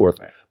and so forth.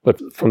 Right. But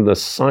from the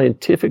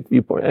scientific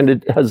viewpoint, and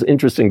it has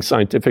interesting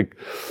scientific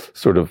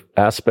sort of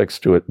aspects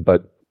to it,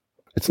 but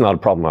it's not a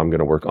problem I'm going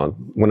to work on.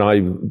 When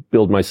I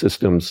build my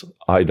systems,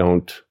 I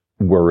don't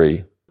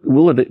worry.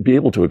 Will it be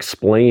able to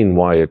explain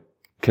why it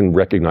can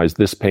recognize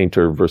this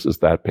painter versus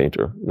that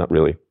painter? Not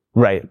really.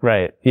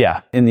 Right.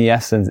 Yeah. In the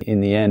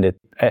end,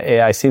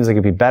 AI seems like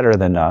it'd be better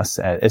than us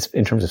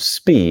in terms of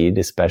speed,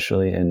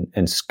 especially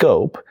and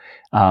scope.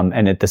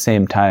 And at the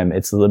same time,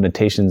 it's the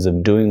limitations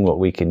of doing what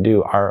we can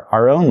do,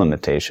 our own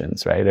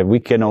limitations, right? And we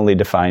can only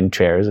define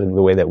chairs in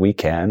the way that we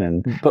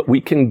can. But we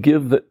can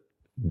give the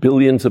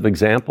billions of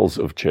examples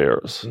of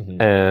chairs.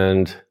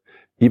 And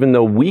even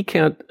though we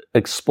can't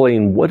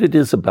explain what it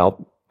is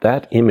about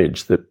that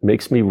image that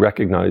makes me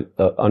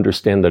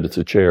understand that it's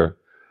a chair,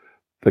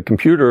 the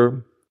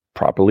computer,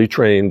 properly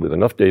trained with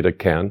enough data,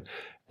 can.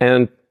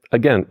 And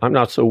again, I'm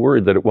not so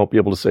worried that it won't be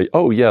able to say,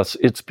 oh, yes,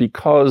 it's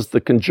because the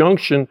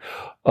conjunction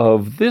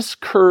of this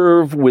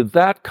curve with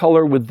that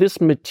color, with this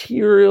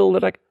material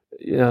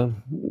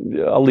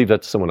I'll leave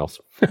that to someone else.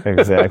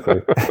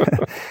 Exactly.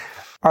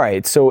 All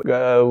right.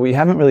 So we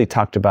haven't really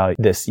talked about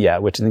this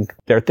yet, which I think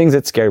there are things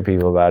that scare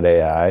people about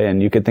AI,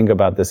 and you could think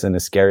about this in a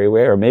scary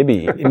way or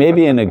maybe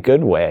in a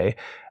good way.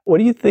 What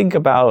do you think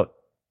about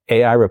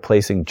AI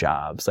replacing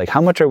jobs? Like,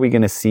 how much are we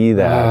going to see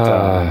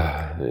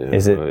that?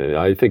 Is it?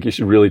 I think you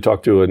should really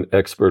talk to an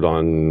expert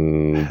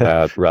on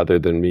that rather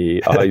than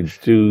me. I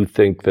do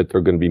think that there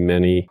are going to be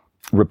many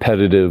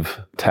repetitive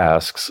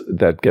tasks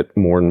that get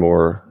more and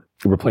more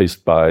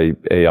replaced by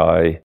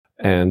AI.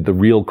 And the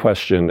real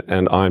question,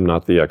 and I'm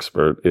not the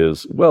expert,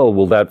 is, well,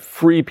 will that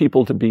free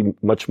people to be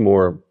much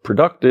more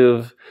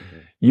productive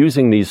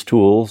using these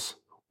tools?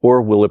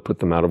 Or will it put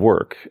them out of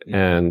work?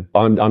 And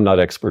I'm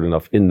not expert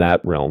enough in that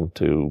realm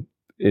to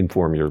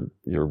inform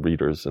your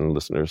readers and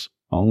listeners.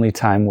 Only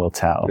time will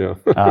tell. Yeah.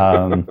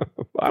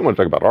 I want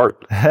to talk about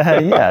art.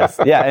 Yes.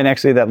 Yeah. And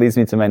actually that leads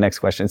me to my next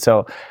question.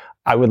 So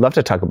I would love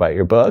to talk about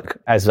your book.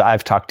 As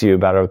I've talked to you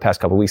about over the past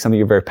couple of weeks, something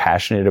you're very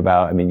passionate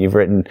about. You've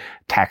written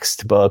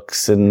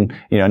textbooks and,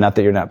 not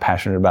that you're not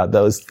passionate about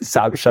those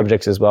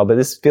subjects as well, but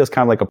this feels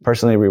kind of like a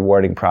personally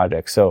rewarding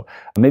project. So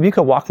maybe you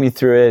could walk me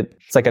through it.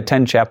 It's like a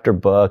 10-chapter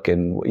book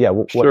and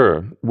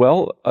Sure.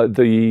 Well,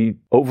 the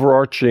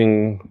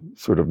overarching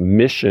sort of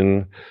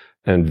mission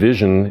and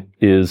vision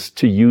is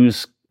to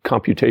use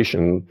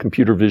computation,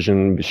 computer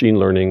vision, machine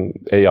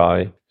learning,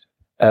 AI,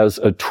 as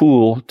a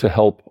tool to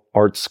help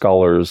art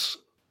scholars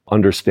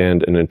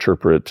understand and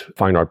interpret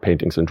fine art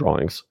paintings and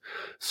drawings.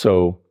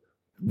 So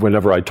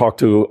whenever I talk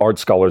to art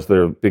scholars,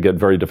 they get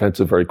very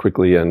defensive very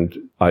quickly, and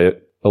I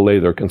allay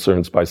their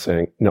concerns by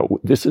saying, no,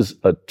 this is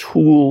a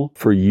tool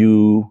for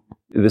you.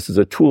 This is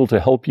a tool to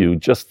help you,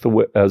 just the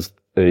way as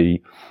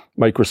a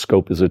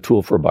microscope is a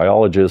tool for a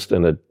biologist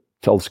and a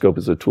telescope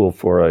is a tool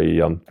for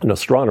an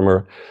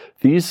astronomer.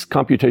 These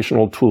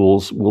computational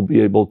tools will be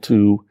able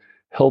to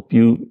help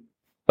you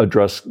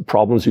address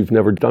problems you've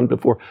never done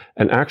before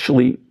and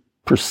actually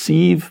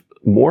perceive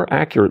more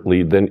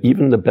accurately than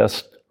even the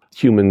best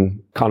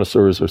human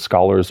connoisseurs or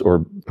scholars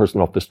or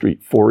person off the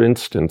street. For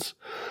instance,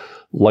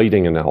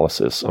 lighting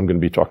analysis. I'm going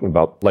to be talking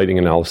about lighting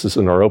analysis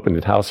in our open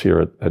house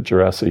here at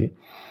Jurassic.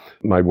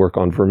 My work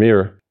on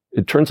Vermeer.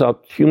 It turns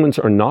out humans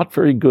are not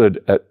very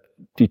good at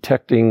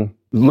detecting,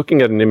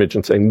 looking at an image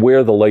and saying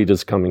where the light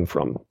is coming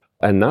from.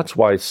 And that's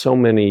why so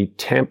many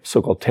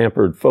so-called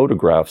tampered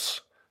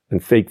photographs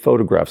and fake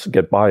photographs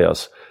get by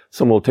us.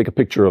 Someone will take a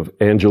picture of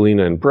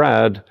Angelina and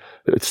Brad,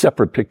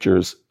 separate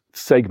pictures,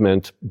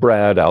 segment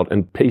Brad out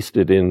and paste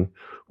it in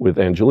with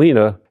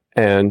Angelina,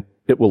 and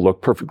it will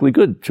look perfectly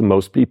good to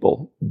most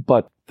people.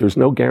 But there's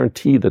no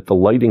guarantee that the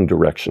lighting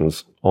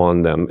directions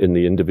on them in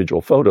the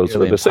individual photos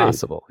are the same.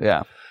 Impossible,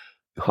 yeah.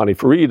 Hani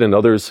Farid and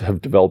others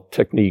have developed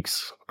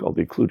techniques called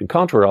the occluding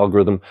contour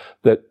algorithm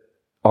that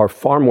are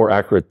far more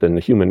accurate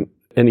than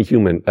any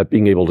human at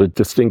being able to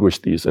distinguish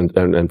these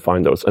and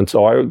find those. And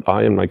so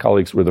I and my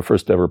colleagues were the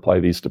first to ever apply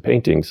these to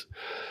paintings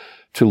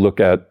to look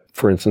at,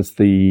 for instance,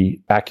 the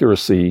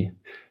accuracy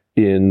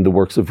in the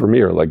works of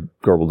Vermeer, like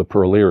Gerbil the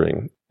Pearl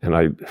Earring.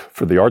 And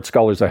for the art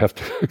scholars, I have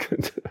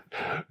to,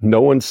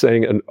 no one's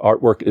saying an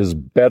artwork is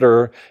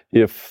better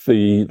if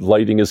the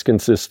lighting is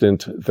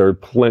consistent. There are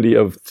plenty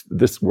of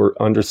this, we're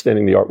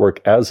understanding the artwork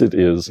as it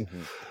is,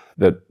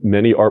 that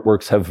many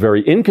artworks have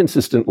very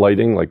inconsistent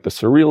lighting, like the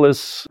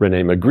Surrealists,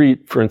 René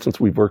Magritte, for instance,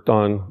 we've worked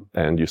on,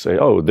 and you say,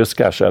 oh, this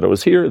cast shadow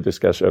is here, this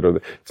cast shadow,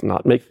 it's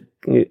not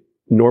making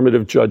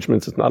normative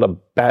judgments, it's not a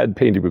bad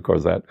painting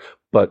because of that,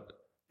 but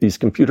these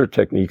computer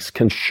techniques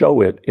can show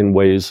it in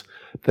ways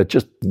that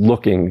just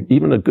looking,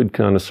 even a good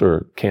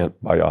connoisseur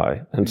can't by eye.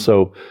 And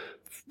so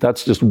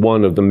that's just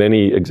one of the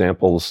many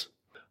examples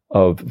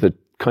of the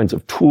kinds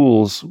of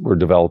tools we're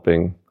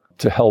developing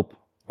to help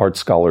art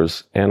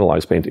scholars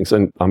analyze paintings.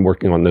 And I'm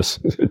working on this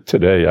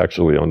today,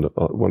 actually, on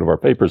one of our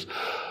papers.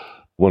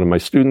 One of my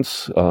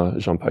students,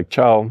 Jean-Paik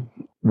Chow,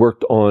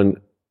 worked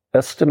on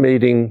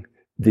estimating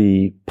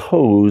the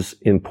pose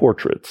in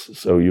portraits.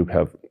 So you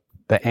have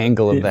the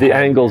angle of the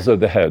angles of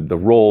the head, the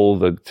roll,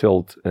 the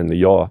tilt, and the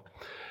yaw.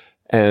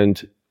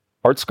 And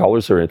art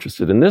scholars are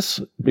interested in this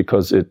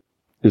because it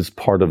is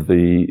part of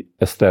the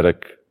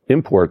aesthetic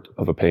import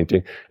of a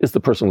painting. Is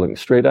the person looking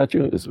straight at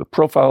you? Is it a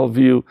profile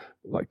view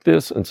like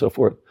this, and so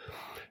forth?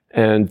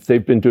 And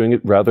they've been doing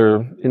it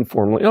rather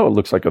informally. Oh, it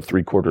looks like a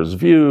 3/4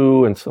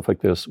 view and stuff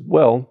like this.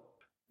 Well,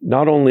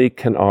 not only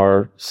can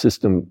our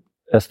system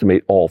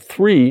estimate all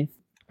three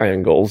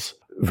angles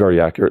very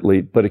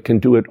accurately, but it can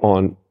do it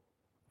on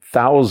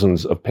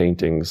thousands of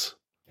paintings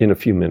in a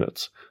few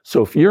minutes.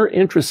 So if you're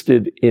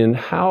interested in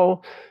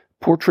how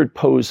portrait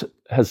pose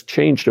has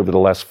changed over the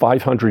last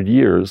 500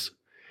 years,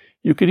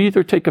 you could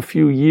either take a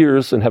few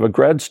years and have a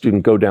grad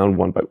student go down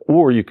one by,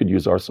 or you could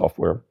use our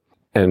software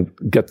and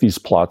get these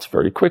plots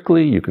very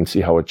quickly. You can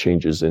see how it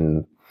changes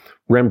in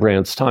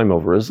Rembrandt's time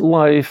over his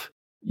life.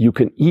 You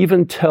can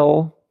even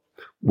tell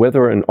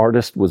whether an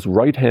artist was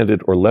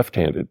right-handed or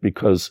left-handed,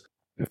 because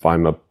if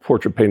I'm a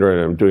portrait painter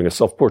and I'm doing a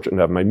self-portrait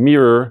and I have my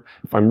mirror,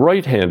 if I'm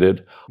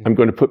right-handed, I'm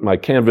going to put my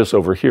canvas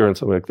over here and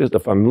something like this.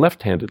 If I'm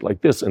left-handed,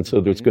 like this. And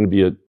so there's going to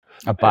be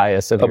a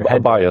bias of your head.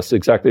 A bias,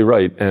 exactly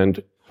right.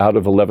 And out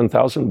of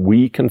 11,000,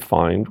 we can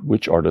find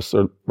which artists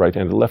are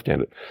right-handed,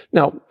 left-handed.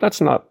 Now,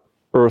 that's not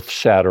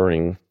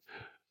earth-shattering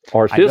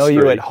art history. I know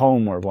you at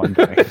home were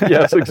wondering.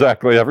 Yes,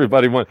 exactly.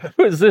 Everybody wonders,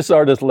 who is this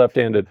artist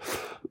left-handed?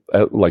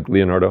 Like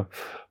Leonardo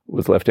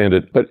was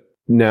left-handed. But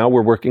now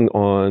we're working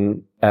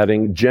on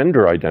adding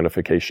gender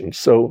identification.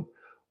 So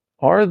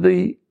are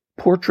the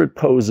portrait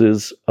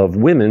poses of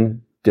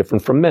women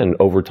different from men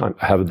over time?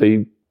 Have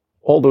they,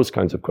 all those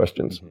kinds of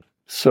questions. Mm-hmm.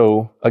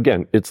 So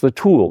again, it's the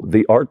tool.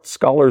 The art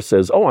scholar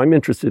says, oh, I'm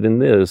interested in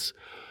this.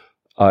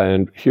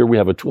 And here we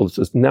have a tool that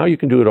says, now you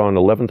can do it on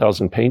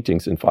 11,000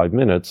 paintings in 5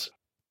 minutes.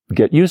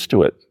 Get used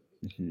to it.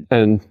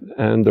 Mm-hmm.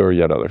 And there are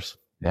yet others.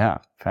 Yeah,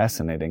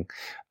 fascinating.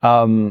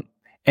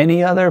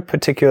 Any other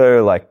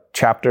particular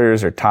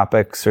chapters or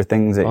topics or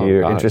things that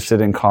you're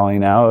interested in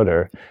calling out?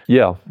 Or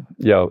Yeah.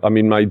 I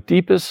mean, my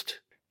deepest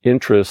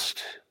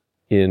interest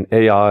in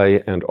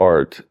AI and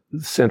art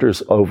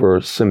centers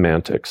over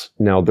semantics.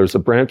 Now, there's a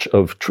branch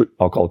of,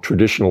 I'll call it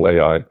traditional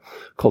AI,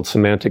 called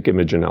semantic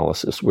image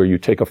analysis, where you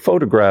take a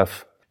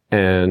photograph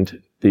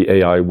and the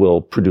AI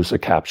will produce a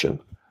caption.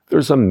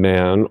 There's a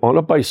man on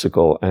a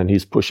bicycle and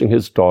he's pushing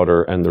his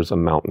daughter and there's a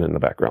mountain in the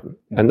background.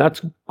 And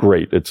that's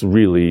great. It's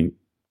really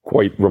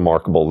quite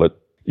remarkable that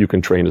you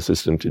can train a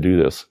system to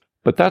do this.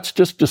 But that's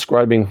just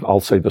describing, I'll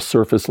say, the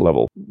surface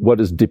level, what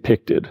is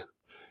depicted.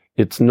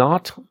 It's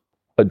not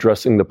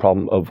addressing the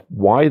problem of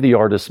why the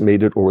artist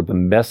made it or the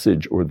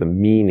message or the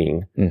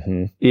meaning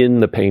in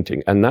the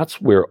painting. And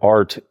that's where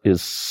art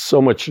is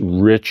so much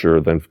richer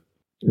than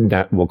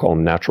we'll call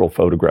them natural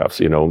photographs,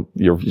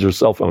 your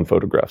cell phone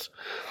photographs.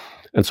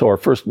 And so our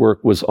first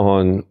work was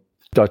on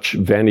Dutch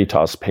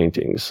vanitas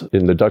paintings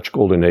in the Dutch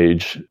Golden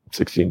Age,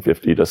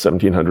 1650 to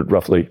 1700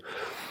 roughly.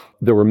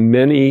 There were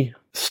many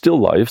still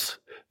lifes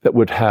that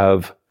would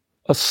have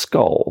a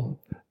skull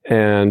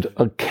and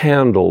a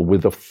candle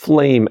with a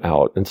flame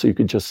out, and so you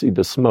could just see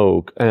the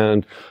smoke,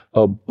 and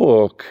a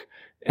book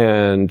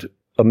and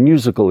a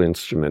musical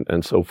instrument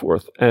and so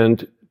forth.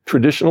 And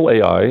traditional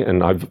AI,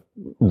 and I've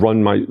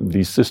run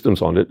these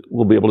systems on it,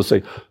 will be able to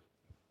say,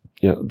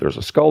 there's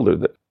a skull there,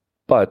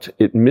 but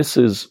it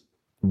misses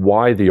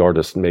why the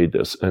artist made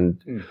this,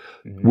 and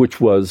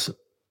which was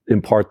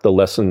in part the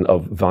lesson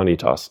of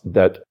vanitas,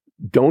 that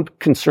don't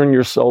concern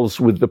yourselves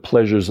with the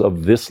pleasures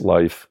of this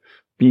life.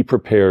 Be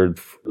prepared,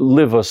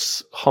 live a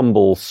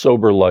humble,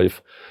 sober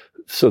life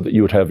so that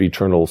you would have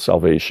eternal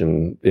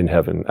salvation in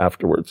heaven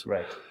afterwards.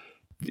 Right.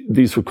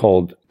 These were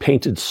called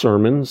painted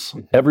sermons.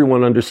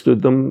 Everyone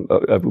understood them,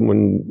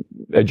 everyone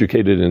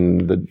educated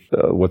in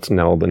what's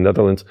now the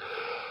Netherlands.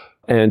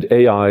 And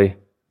AI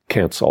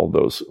can't solve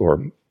those,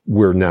 or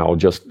we're now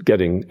just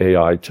getting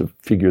AI to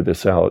figure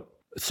this out.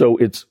 So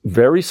it's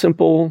very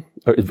simple,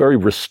 it's very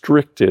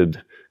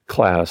restricted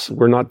class.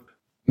 We're not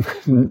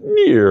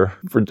near,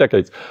 for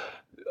decades,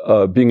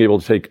 being able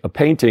to take a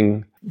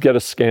painting, get a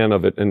scan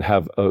of it, and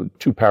have a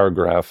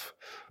 2-paragraph.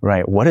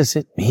 Right. What does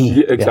it mean?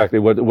 Yeah, exactly.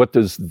 Yeah. What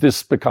does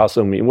this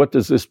Picasso mean? What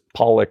does this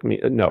Pollock mean?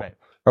 No. Right.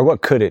 Or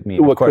what could it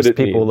mean? Of course,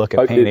 people look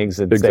at paintings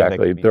and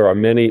exactly. Say there are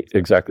many.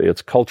 Exactly.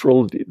 It's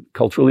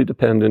culturally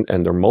dependent,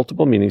 and there are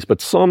multiple meanings,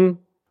 but some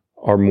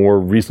are more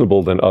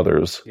reasonable than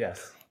others.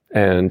 Yes.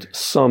 And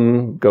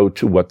some go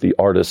to what the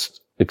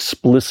artist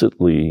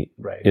explicitly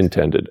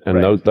intended.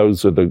 And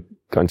those are the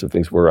kinds of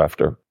things we're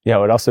after. Yeah,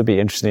 it would also be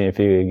interesting if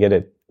you could get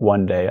it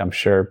one day, I'm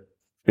sure.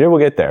 Maybe we'll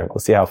get there. We'll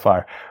see how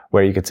far.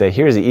 Where you could say,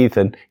 here's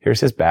Ethan, here's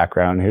his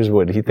background, here's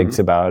what he thinks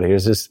about,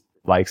 here's his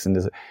likes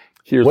and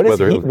what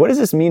does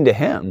this mean to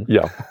him?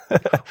 Yeah.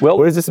 Well,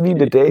 what does this mean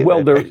to David?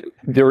 Well,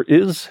 there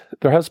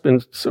has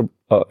been some,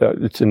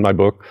 it's in my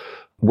book,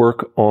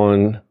 work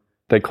on,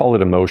 they call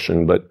it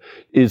emotion, but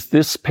is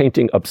this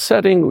painting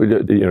upsetting?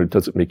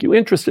 Does it make you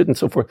interested and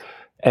so forth?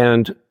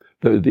 And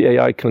the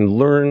AI can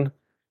learn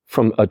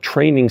from a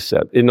training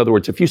set. In other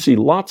words, if you see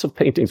lots of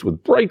paintings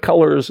with bright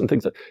colors and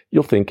things,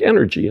 you'll think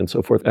energy and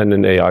so forth, and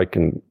an AI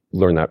can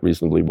learn that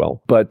reasonably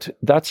well. But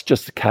that's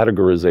just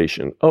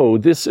categorization. Oh,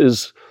 this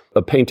is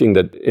a painting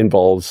that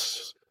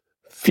involves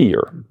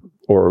fear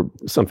or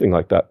something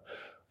like that.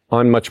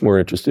 I'm much more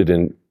interested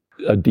in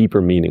a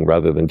deeper meaning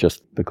rather than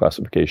just the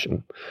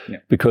classification. Yeah.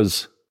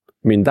 Because,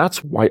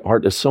 that's why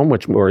art is so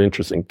much more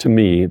interesting to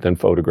me than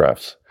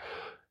photographs.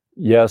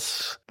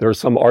 Yes, there are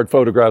some art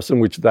photographs in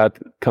which that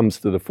comes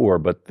to the fore,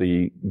 but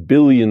the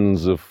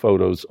billions of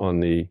photos on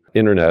the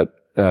internet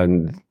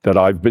and that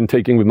I've been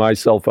taking with my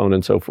cell phone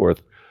and so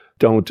forth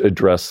don't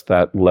address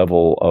that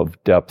level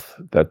of depth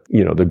that,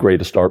 the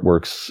greatest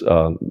artworks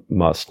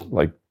must,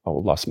 like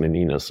Las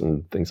Meninas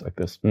and things like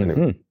this. Mm-hmm.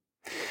 Anyway.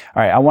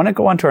 All right, I want to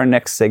go on to our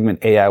next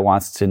segment, AI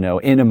Wants to Know,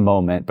 in a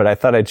moment, but I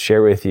thought I'd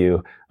share with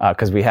you,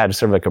 because we had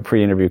sort of like a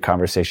pre-interview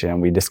conversation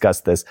and we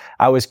discussed this.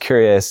 I was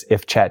curious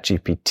if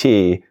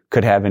ChatGPT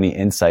could have any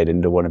insight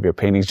into one of your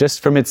paintings,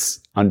 just from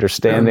its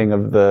understanding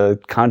of the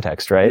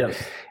context, right?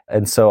 Yes.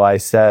 And so I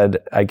said,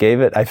 I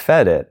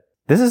fed it.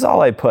 This is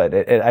all I put.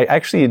 I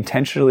actually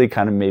intentionally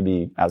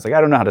I was like, I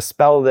don't know how to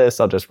spell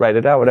this. I'll just write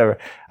it out, whatever.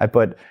 I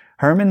put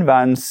Herman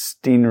van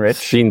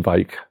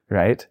Steenwijk.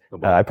 Right?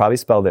 I probably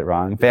spelled it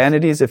wrong.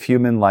 Vanities of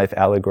Human Life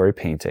Allegory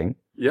Painting.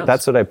 Yes.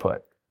 That's what I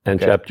put. And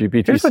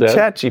ChatGPT Here's what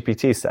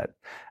ChatGPT said.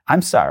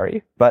 I'm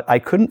sorry, but I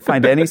couldn't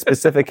find any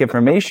specific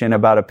information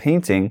about a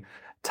painting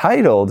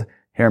titled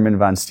Herman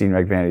van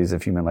Steenwijk, Vanities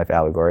of Human Life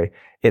Allegory.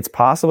 It's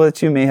possible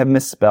that you may have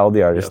misspelled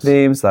the artist's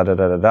names,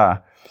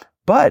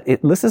 But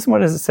listen to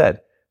what it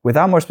said.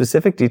 Without more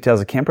specific details,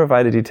 it can't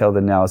provide a detailed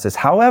analysis.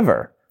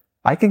 However,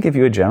 I can give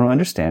you a general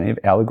understanding of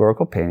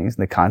allegorical paintings,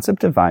 and the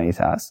concept of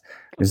vanitas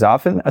is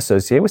often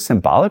associated with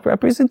symbolic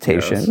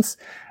representations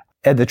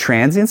and the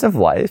transience of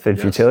life and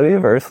futility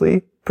of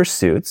earthly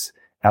pursuits.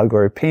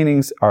 Allegory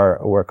paintings are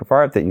a work of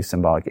art that use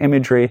symbolic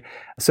imagery.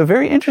 So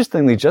very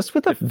interestingly, just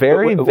with a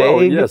very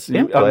vague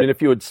input.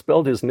 If you had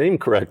spelled his name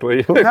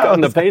correctly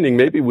on the painting,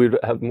 maybe we'd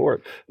have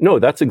more. No,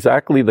 that's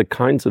exactly the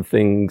kinds of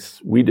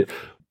things we did.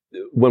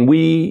 When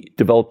we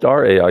developed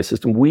our AI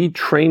system, we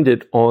trained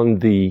it on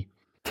the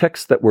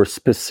texts that were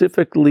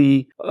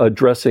specifically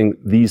addressing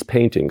these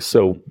paintings.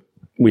 So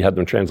we had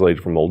them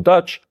translated from Old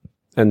Dutch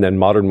and then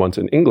modern ones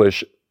in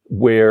English,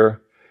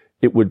 where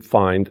it would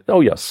find,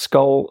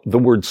 skull, the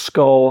word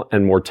skull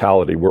and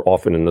mortality were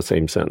often in the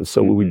same sentence.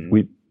 So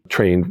we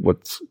trained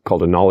what's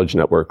called a knowledge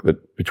network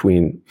that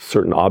between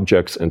certain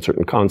objects and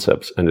certain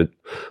concepts.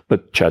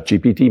 But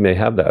ChatGPT may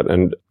have that.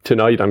 And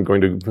tonight I'm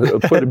going to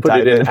put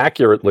it in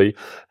accurately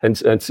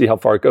and see how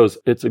far it goes.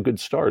 It's a good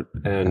start.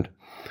 And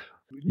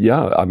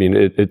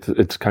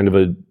it's kind of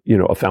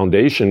a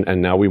foundation,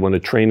 and now we want to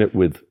train it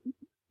with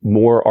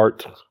more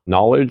art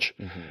knowledge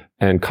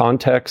and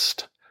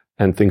context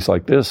and things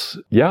like this.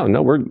 Yeah,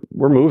 no,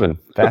 we're moving.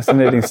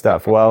 Fascinating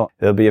stuff. Well,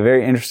 it'll be a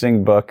very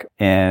interesting book.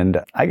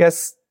 And I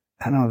guess,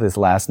 I don't know this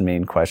last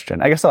main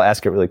question. I guess I'll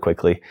ask it really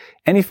quickly.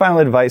 Any final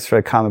advice for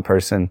a common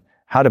person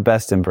how to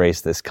best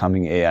embrace this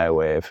coming AI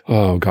wave?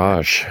 Oh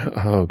gosh.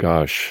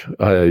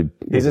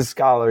 He's a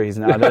scholar. He's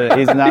not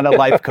a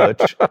life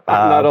coach.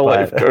 Not a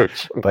life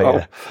coach. But oh,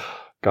 yeah.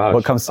 Gosh.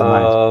 What comes to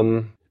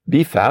mind?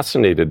 Be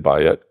fascinated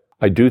by it.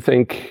 I do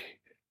think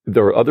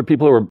there are other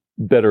people who are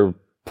better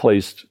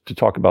placed to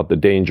talk about the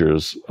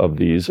dangers of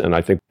these. And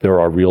I think there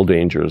are real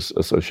dangers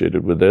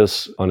associated with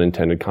this,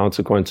 unintended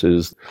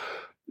consequences,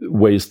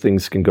 ways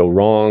things can go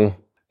wrong.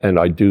 And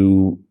I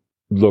do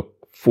look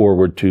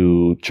forward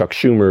to Chuck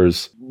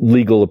Schumer's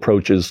legal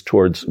approaches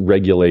towards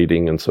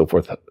regulating and so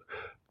forth.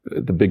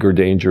 The bigger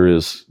danger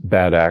is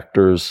bad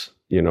actors.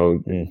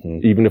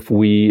 Even if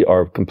we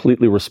are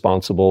completely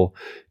responsible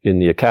in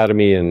the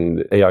academy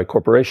and AI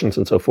corporations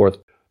and so forth,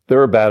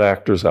 there are bad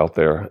actors out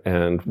there,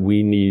 and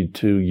we need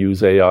to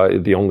use AI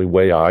the only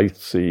way I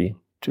see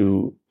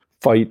to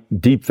fight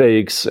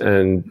deepfakes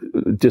and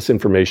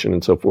disinformation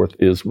and so forth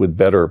is with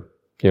better.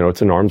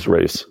 It's an arms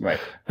race. Right.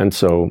 And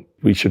so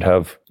we should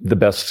have the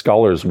best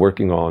scholars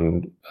working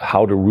on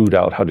how to root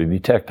out, how to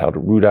detect, how to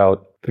root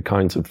out the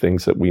kinds of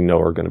things that we know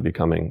are going to be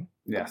coming.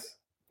 Yes.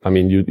 I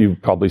mean, you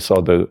probably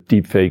saw the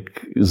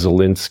deepfake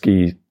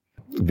Zelensky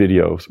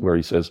videos where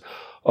he says,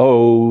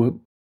 "Oh,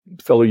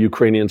 fellow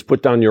Ukrainians,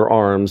 put down your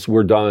arms.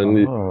 We're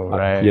done." Oh,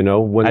 right.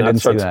 When I that didn't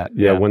starts, see that.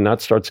 yeah, when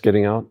that starts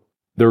getting out,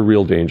 there are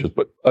real dangers.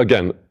 But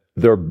again,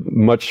 there are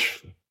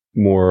much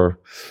more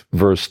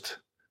versed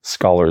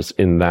scholars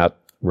in that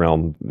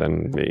realm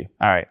than me.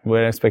 All right. We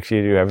don't expect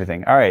you to do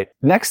everything. All right.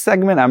 Next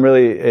segment,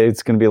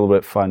 it's going to be a little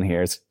bit fun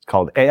here. It's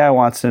called AI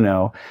Wants to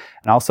Know.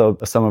 And also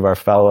some of our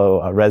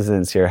fellow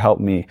residents here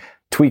help me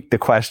tweak the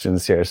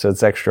questions here. So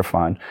it's extra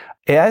fun.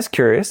 AI is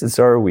curious, and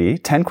so are we.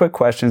 10 quick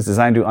questions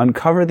designed to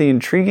uncover the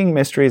intriguing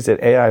mysteries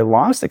that AI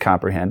longs to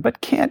comprehend,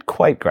 but can't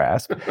quite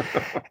grasp.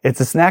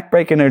 It's a snack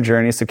break in our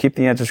journey, so keep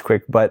the answers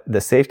quick, but the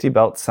safety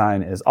belt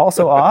sign is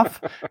also off.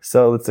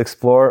 So let's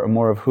explore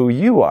more of who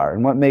you are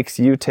and what makes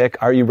you tick.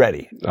 Are you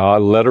ready?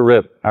 Let her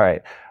rip. All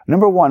right.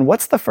 Number 1,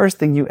 what's the first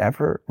thing you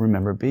ever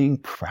remember being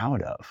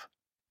proud of?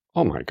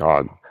 Oh my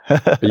God.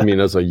 You mean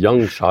as a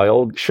young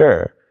child?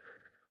 Sure.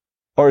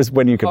 Or is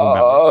when you can remember?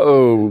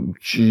 Oh,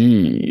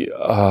 gee.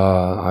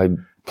 I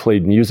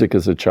played music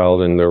as a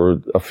child, and there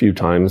were a few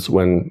times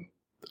when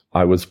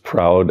I was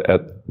proud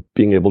at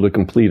being able to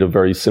complete a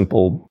very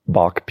simple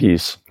Bach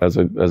piece as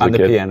a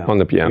kid. Piano. On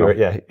the piano.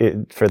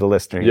 For the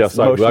listeners. Yes,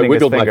 I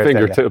wiggled my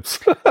fingertips.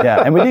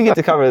 Yeah, and we didn't get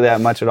to cover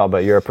that much at all,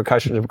 but you're a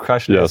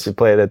percussionist yes. who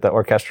played at the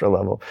orchestral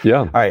level. Yeah.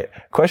 All right.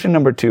 Question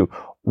number 2.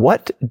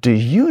 What do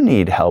you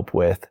need help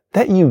with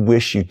that you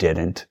wish you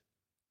didn't?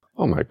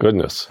 Oh my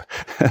goodness.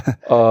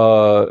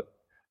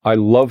 I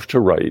love to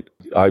write.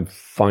 I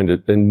find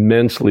it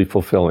immensely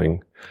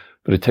fulfilling,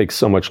 but it takes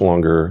so much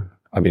longer.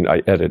 I mean,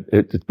 I edit.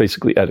 It's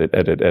basically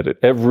edit.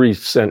 Every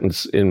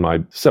sentence in my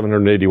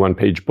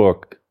 781-page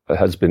book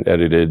has been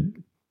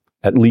edited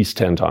at least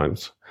 10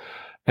 times.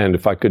 And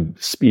if I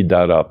could speed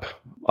that up,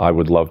 I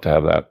would love to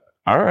have that.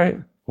 All right.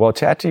 Well,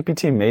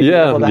 ChatGPT may be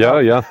able to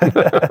help. Yeah.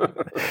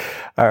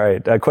 All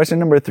right. Question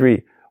number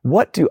 3.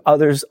 What do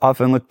others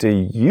often look to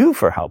you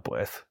for help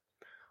with?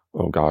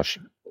 Oh, gosh.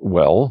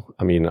 Well,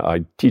 I mean,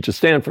 I teach at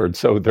Stanford,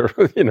 so there,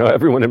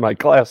 everyone in my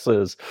class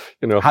says,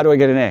 how do I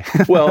get an A?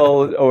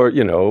 well, or,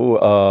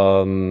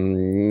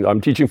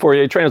 I'm teaching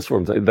Fourier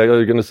transforms.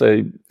 They're going to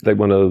say they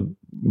want to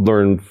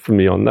learn from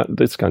me on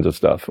this kind of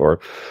stuff,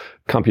 or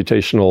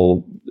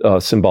computational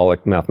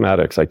symbolic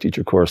mathematics. I teach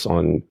a course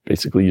on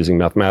basically using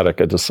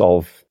Mathematica to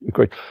solve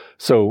equations.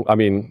 So, I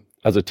mean,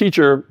 as a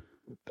teacher,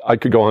 I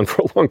could go on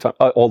for a long time,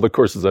 all the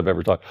courses I've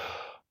ever taught.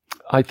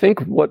 I think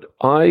what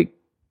I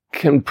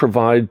can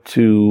provide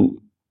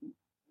to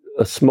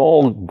a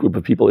small group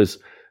of people is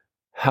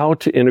how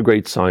to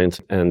integrate science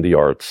and the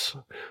arts,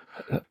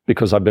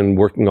 because I've been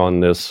working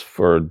on this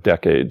for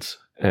decades,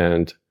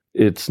 and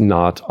it's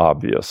not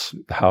obvious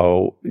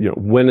how,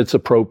 when it's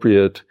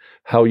appropriate,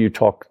 how you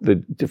talk the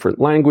different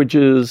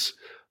languages,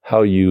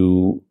 how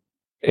you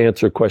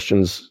answer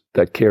questions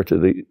that care to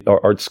the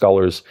art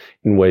scholars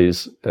in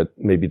ways that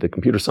maybe the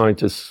computer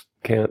scientists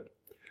can't.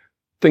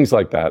 Things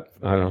like that.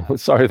 I don't know.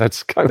 Sorry,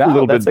 that's kind of a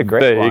little bit vague. That's a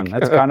great one.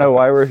 That's kind of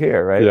why we're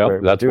here, right? Yeah,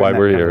 that's why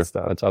we're here.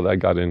 That's how that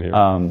got in here.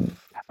 All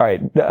right.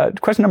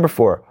 Question number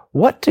 4.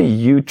 What do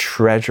you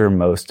treasure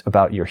most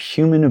about your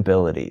human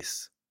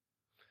abilities?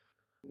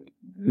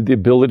 The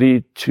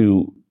ability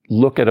to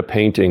look at a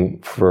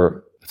painting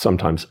for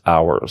sometimes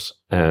hours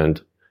and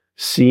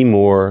see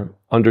more,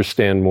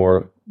 understand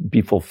more,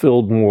 be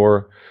fulfilled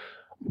more,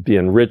 be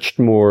enriched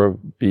more,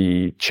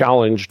 be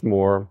challenged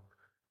more.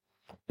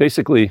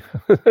 Basically,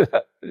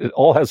 it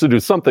all has to do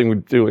something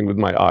with doing with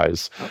my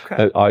eyes,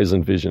 eyes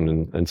and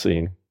vision and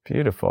seeing.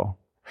 Beautiful.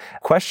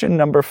 Question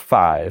number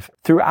 5.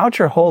 Throughout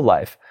your whole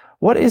life,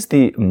 what is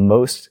the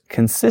most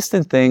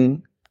consistent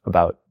thing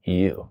about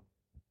you?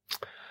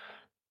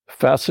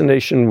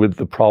 Fascination with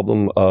the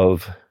problem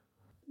of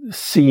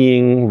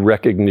seeing,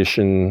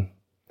 recognition,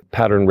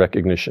 pattern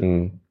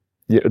recognition,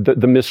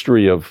 the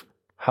mystery of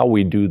how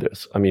we do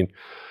this. I mean,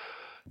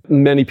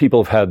 many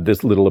people have had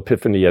this little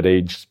epiphany at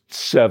age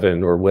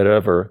 7 or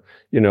whatever.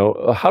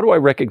 How do I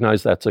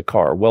recognize that's a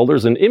car? Well,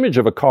 there's an image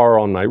of a car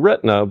on my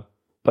retina,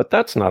 but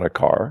that's not a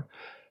car.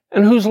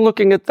 And who's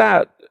looking at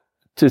that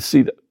to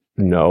see that?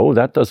 No,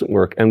 that doesn't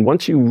work. And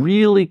once you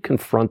really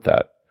confront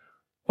that,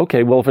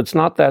 okay, well, if it's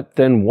not that,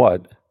 then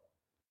what?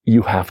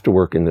 You have to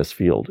work in this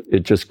field.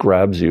 It just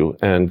grabs you.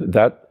 And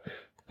that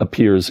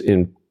appears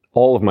in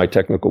all of my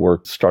technical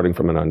work, starting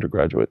from an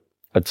undergraduate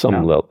at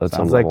some level.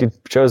 Sounds like you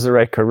chose the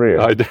right career.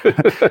 I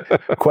did.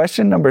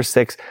 Question number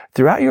 6.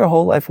 Throughout your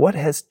whole life, what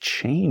has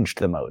changed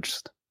the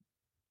most?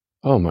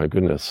 Oh, my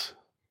goodness.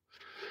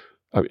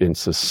 In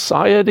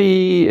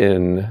society,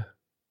 in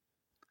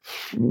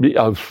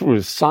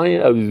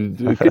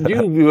science, could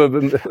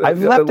you?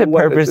 I've left it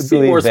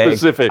purposely be more vague.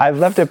 Specific. I've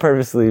left it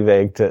purposely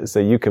vague so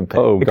you can pick.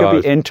 Oh, it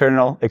could be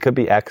internal. It could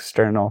be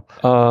external.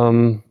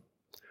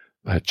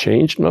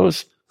 Changed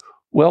most?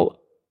 Well,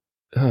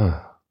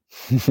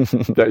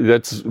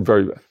 that's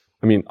very.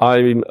 I mean,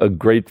 I'm a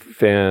great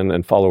fan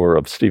and follower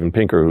of Steven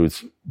Pinker,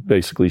 who's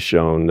basically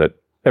shown that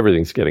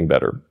everything's getting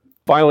better.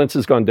 Violence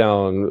has gone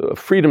down,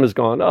 freedom has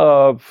gone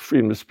up,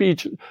 freedom of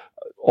speech,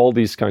 all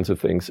these kinds of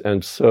things.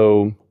 And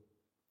so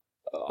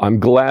I'm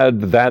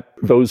glad that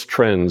those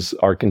trends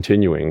are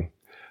continuing.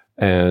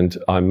 And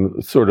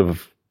I'm sort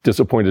of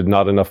disappointed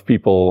not enough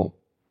people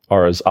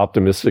are as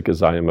optimistic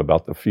as I am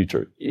about the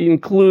future,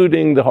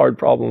 including the hard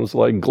problems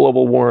like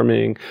global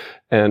warming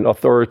and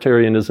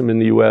authoritarianism in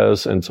the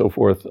US and so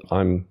forth.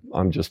 I'm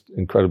just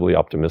incredibly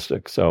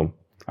optimistic. So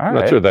I'm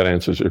not sure that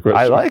answers your question.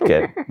 I like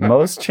it.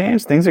 Most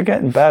change. Things are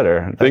getting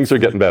better. Things are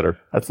getting better.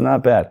 That's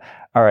not bad.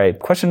 All right.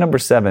 Question number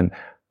 7.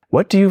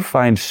 What do you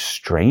find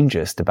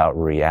strangest about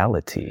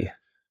reality?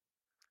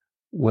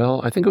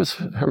 Well, I think it was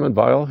Hermann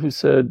Weyl who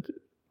said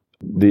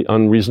the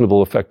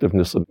unreasonable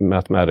effectiveness of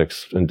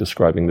mathematics in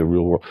describing the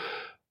real world,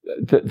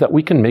 that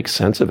we can make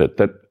sense of it,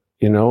 that,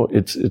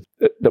 it's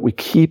that we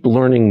keep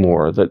learning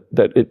more, that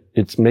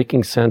it's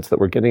making sense, that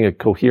we're getting a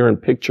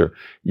coherent picture.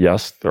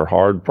 Yes, there are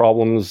hard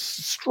problems,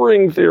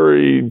 string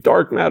theory,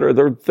 dark matter,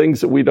 there are things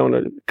that we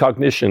don't,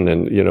 cognition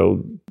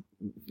and,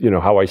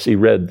 how I see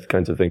red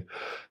kinds of things.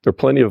 There are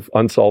plenty of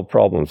unsolved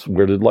problems.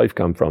 Where did life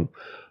come from?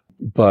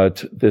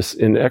 But this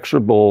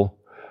inexorable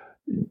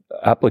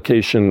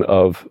application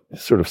of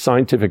sort of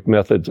scientific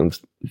methods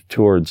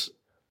towards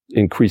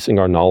increasing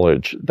our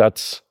knowledge,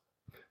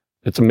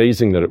 it's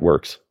amazing that it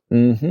works.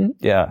 Mm-hmm.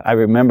 Yeah. I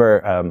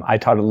remember, I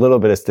taught a little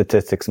bit of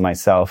statistics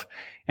myself,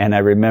 and I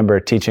remember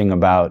teaching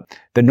about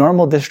the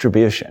normal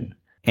distribution.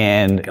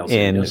 And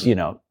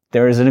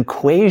there is an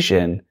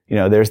equation,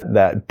 there's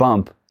that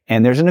bump,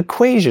 and there's an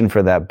equation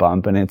for that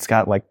bump, and it's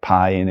got like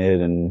pi in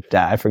it, and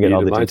I forget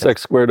all the details.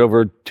 X squared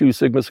over 2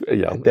 sigma squared.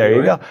 Yeah. There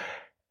you go.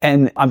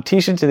 And I'm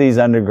teaching to these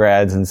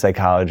undergrads in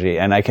psychology,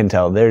 and I can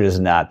tell they're just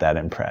not that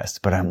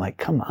impressed. But I'm like,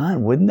 come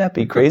on, wouldn't that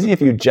be crazy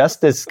if you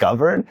just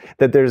discovered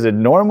that there's a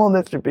normal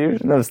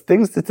distribution of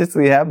things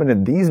statistically happen,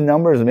 and these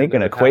numbers make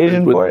an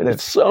equation for it?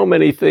 It's so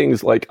many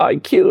things like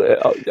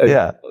IQ.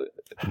 Yeah.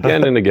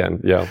 Again and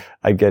again. Yeah.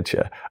 I get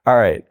you. All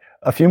right.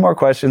 A few more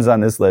questions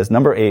on this list.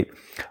 Number 8.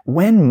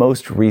 When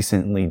most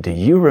recently do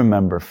you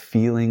remember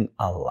feeling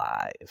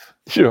alive?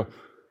 Sure.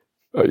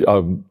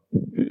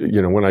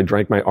 When I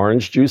drank my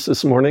orange juice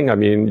this morning,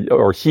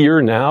 or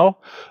here now,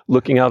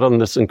 looking out on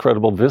this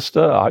incredible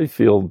vista, I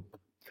feel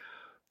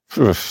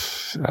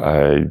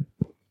alive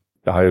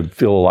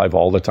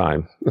all the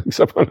time,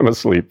 except when I'm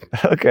asleep.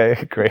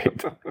 Okay,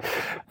 great.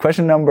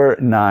 Question number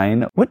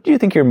 9. What do you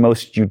think your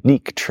most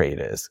unique trait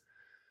is?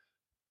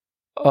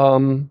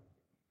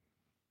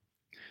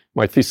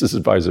 My thesis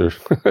advisor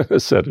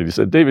said it. He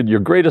said, David, your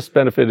greatest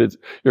asset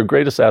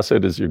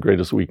is your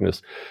greatest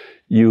weakness.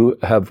 You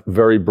have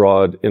very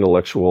broad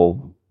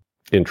intellectual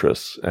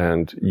interests,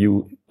 and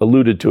you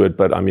alluded to it,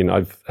 but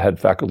I've had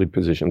faculty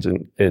positions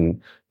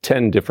in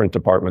 10 different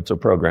departments or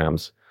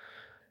programs.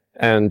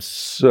 And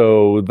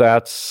so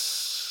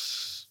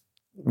that's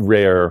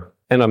rare.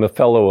 And I'm a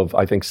fellow of,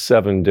 I think,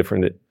 7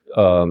 different,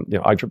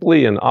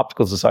 IEEE and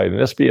Optical Society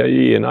and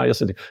SPIE and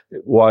ISND,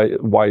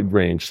 wide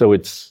range. So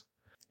it's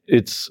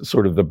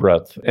sort of the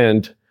breadth.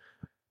 And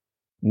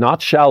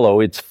not shallow,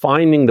 it's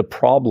finding the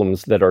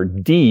problems that are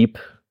deep,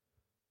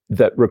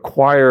 that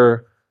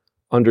require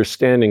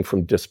understanding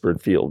from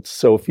disparate fields.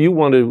 So if you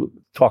want to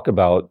talk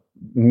about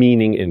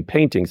meaning in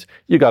paintings,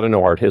 you got to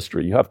know art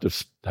history. You have to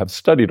have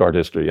studied art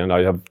history. And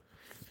I have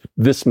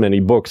this many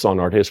books on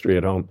art history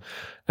at home.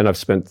 And I've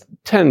spent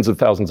tens of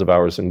thousands of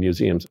hours in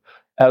museums,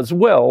 as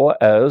well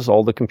as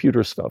all the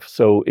computer stuff.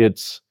 So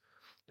it's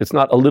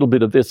not a little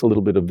bit of this, a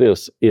little bit of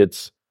this.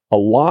 It's a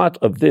lot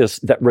of this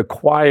that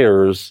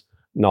requires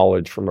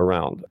knowledge from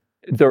around.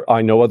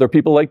 I know other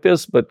people like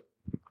this, but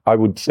I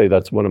would say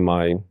that's one of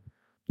my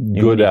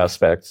good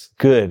aspects.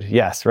 Good.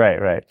 Yes.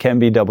 Right. Can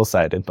be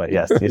double-sided, but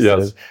yes.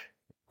 Yes.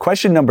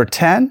 Question number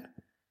 10.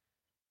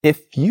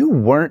 If you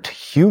weren't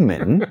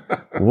human,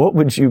 what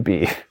would you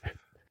be?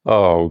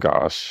 Oh,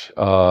 gosh.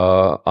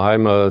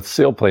 I'm a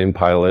sailplane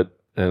pilot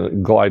and a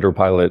glider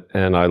pilot,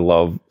 and I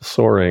love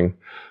soaring.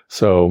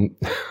 So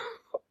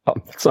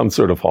some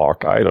sort of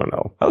hawk. I don't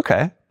know.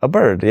 Okay. A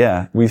bird.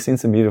 Yeah. We've seen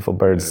some beautiful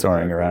birds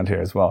soaring around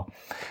here as well.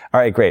 All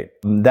right. Great.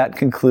 That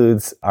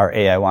concludes our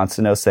AI Wants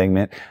to Know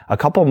segment. A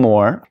couple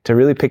more to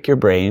really pick your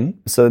brain.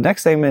 So the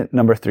next segment,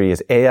 number 3,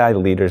 is AI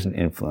Leaders and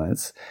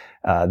Influence.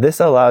 This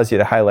allows you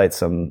to highlight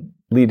some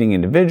leading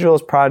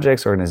individuals,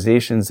 projects,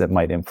 organizations that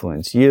might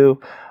influence you.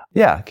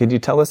 Yeah. Could you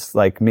tell us,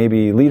 like,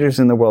 maybe leaders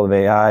in the world of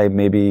AI,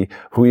 maybe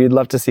who you'd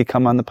love to see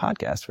come on the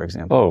podcast, for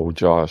example? Oh,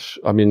 Josh.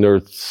 I mean, there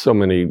are so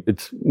many.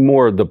 It's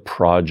more the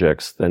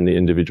projects than the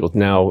individuals.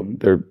 Now,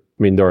 there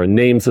are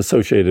names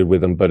associated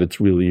with them, but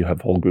it's really, you have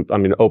whole group. I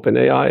mean,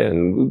 OpenAI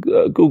and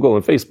Google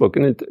and Facebook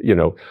and,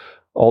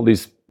 all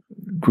these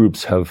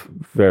groups have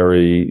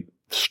very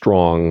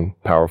strong,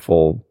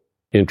 powerful,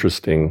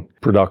 interesting,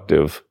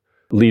 productive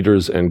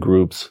leaders and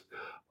groups.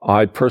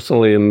 I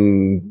personally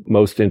am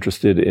most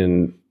interested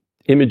in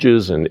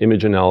images and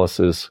image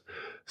analysis.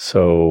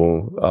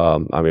 So,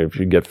 if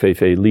you get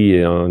Fei-Fei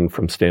Li on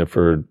from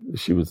Stanford,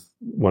 she was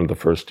one of the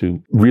first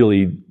who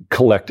really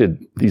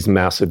collected these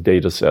massive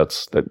data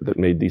sets that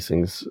made these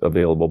things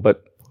available.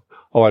 But,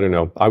 I don't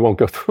know. I won't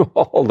go through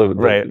all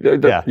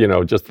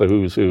just the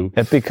who's who.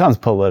 It becomes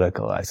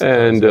political, I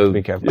suppose. And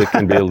it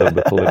can be a little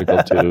bit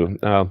political too.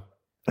 All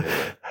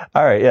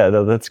right. Yeah,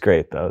 that's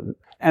great, though.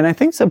 And I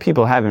think some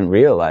people haven't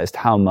realized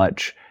how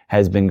much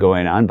has been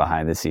going on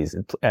behind the scenes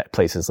at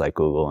places like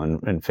Google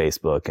and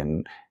Facebook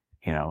and,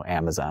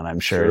 Amazon, I'm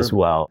sure as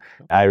well.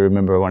 I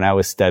remember when I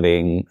was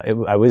studying,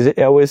 I was,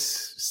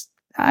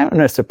 I don't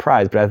know,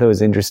 surprised, but I thought it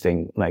was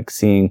interesting, like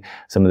seeing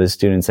some of the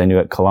students I knew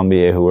at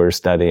Columbia who were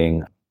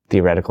studying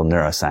theoretical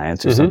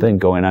neuroscience or something,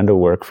 going on to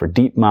work for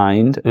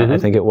DeepMind, I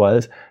think it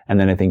was. And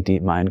then I think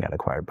DeepMind got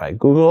acquired by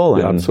Google.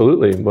 Yeah,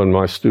 absolutely. One of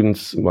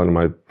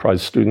my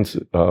prize students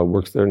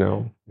works there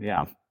now.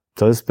 Yeah.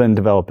 So it's been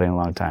developing a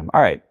long time.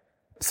 All right.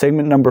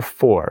 Segment number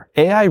 4,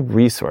 AI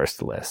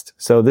resource list.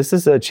 So this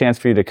is a chance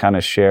for you to kind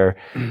of share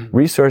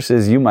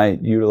resources you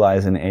might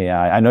utilize in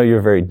AI. I know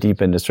you're very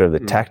deep into sort of the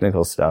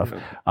technical stuff.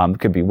 It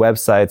could be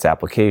websites,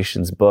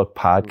 applications, book,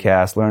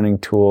 podcasts, learning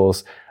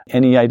tools.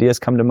 Any ideas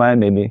come to mind,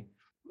 maybe?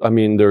 I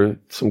mean, there are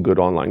some good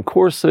online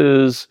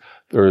courses.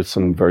 There are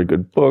some very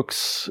good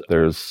books.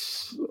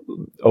 There's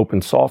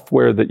open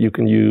software that you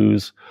can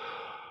use.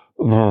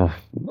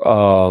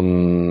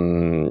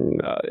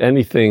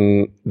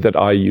 Anything that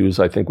I use,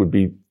 I think, would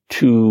be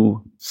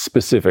too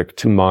specific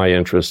to my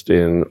interest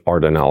in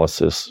art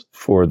analysis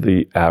for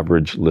the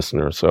average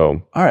listener.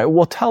 So, all right.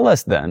 Well, tell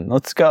us then.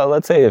 Let's go.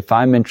 Let's say if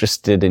I'm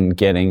interested in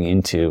getting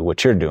into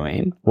what you're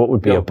doing, what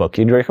would be a book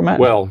you'd recommend?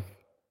 Well,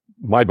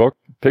 my book,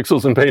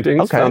 Pixels and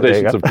Paintings,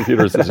 Foundations of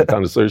Computer Assisted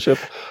Connoisseurship.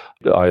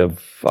 I have,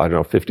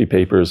 50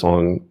 papers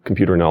on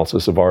computer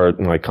analysis of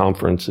art. My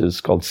conference is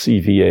called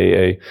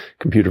CVAA,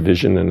 Computer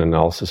Vision and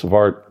Analysis of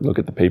Art. Look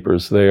at the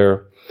papers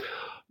there.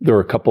 There are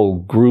a couple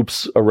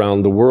groups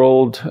around the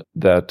world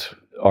that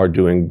are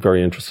doing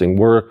very interesting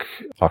work.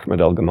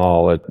 Ahmed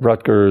El-Gamal at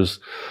Rutgers,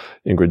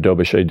 Ingrid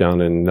Daubechies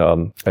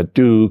down at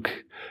Duke,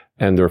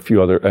 and there are a few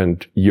other,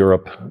 and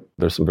Europe.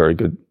 There's some very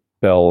good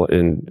Bell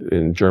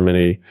in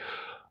Germany.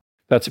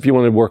 That's if you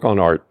want to work on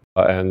art,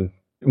 and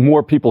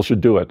more people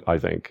should do it, I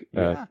think.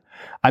 Yeah.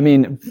 For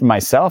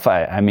myself,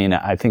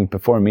 I think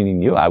before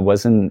meeting you, I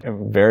wasn't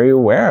very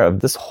aware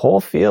of this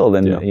whole field.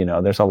 And,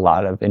 there's a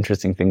lot of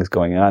interesting things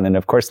going on. And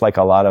of course, like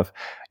a lot of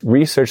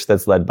research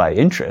that's led by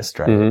interest,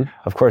 right?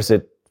 Of course,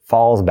 it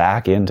falls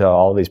back into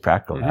all these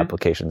practical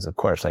applications, of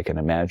course, I can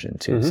imagine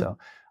too. So,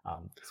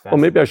 well,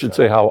 maybe I should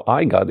say how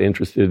I got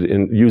interested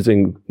in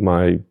using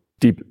my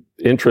deep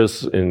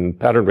interests in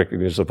pattern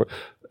recognition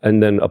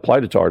and then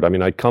applied it to art.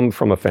 I come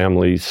from a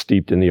family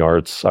steeped in the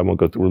arts. I won't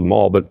go through them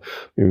all, but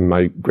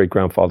my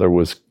great-grandfather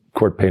was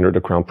court painter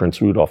to Crown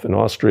Prince Rudolph in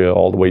Austria,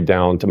 all the way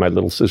down to my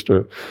little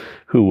sister,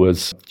 who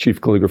was chief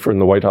calligrapher in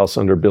the White House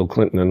under Bill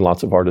Clinton, and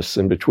lots of artists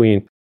in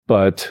between.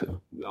 But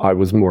I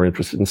was more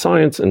interested in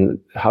science and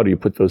how do you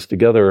put those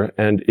together.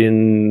 And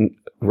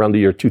around the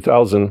year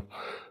 2000,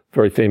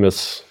 very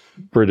famous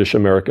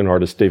British-American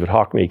artist David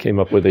Hockney came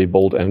up with a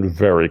bold and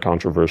very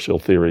controversial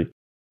theory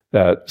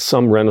that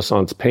some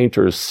Renaissance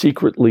painters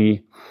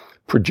secretly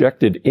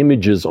projected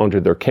images onto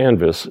their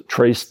canvas,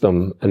 traced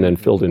them, and then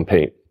filled in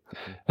paint.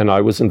 And I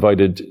was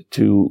invited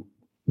to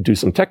do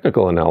some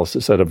technical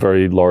analysis at a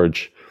very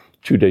large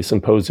 2-day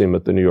symposium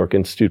at the New York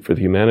Institute for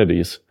the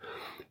Humanities.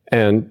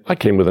 And I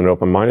came with an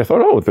open mind. I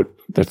thought,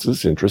 this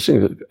is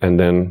interesting. And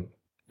then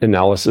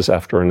analysis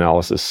after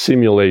analysis,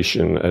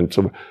 simulation, and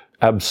so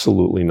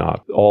absolutely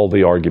not. All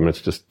the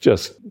arguments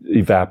just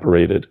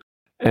evaporated.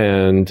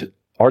 And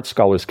art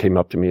scholars came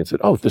up to me and said,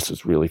 this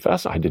is really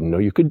fascinating. I didn't know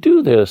you could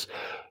do this.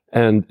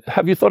 And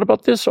have you thought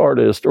about this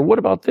artist? Or what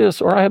about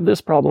this? Or I have this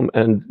problem.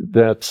 And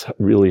that's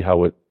really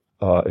how it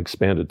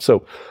expanded.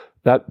 So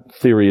that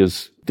theory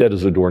is dead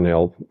as a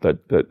doornail,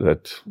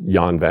 that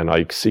Jan van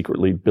Eyck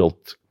secretly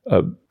built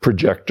a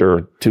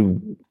projector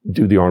to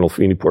do the Arnold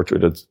Feeney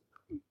portrait.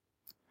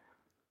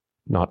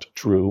 not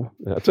true.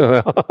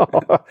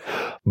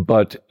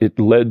 But it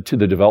led to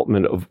the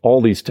development of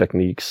all these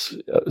techniques,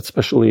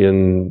 especially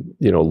in,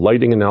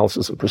 lighting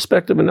analysis and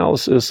perspective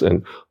analysis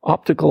and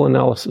optical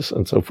analysis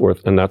and so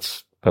forth. And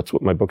that's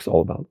what my book's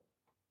all about.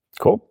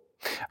 Cool.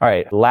 All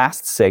right.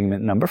 Last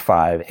segment, number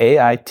 5,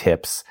 AI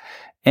tips.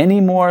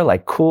 Any more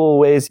like cool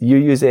ways you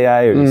use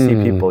AI or you see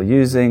people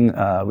using,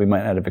 we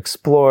might not have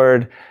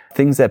explored,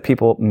 things that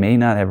people may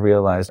not have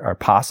realized are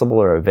possible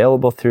or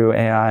available through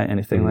AI,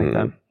 anything like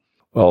that?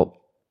 Well,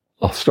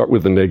 I'll start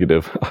with the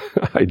negative.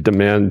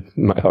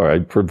 I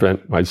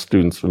prevent my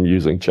students from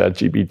using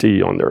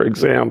ChatGPT on their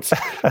exams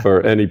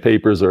or any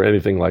papers or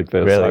anything like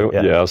this.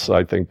 Really? Yes,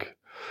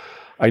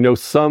 I know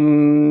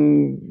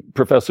some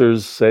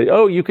professors say,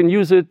 "Oh, you can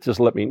use it,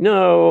 just let me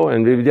know,"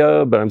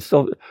 but I'm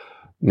still...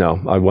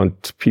 No, I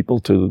want people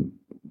to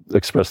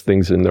express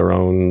things in their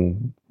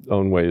own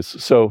ways.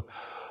 So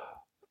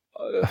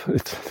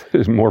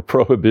it's more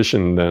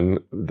prohibition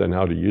than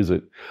how to use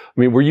it. I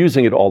mean, we're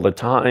using it all the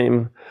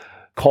time.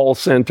 Call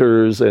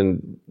centers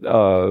and,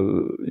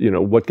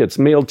 what gets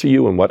mailed to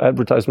you and what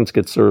advertisements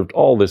get served.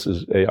 All this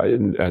is AI.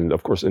 And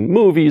of course, in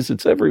movies,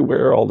 it's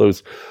everywhere. All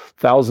those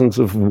thousands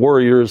of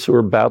warriors who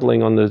are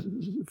battling on the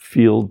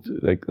field,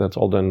 that's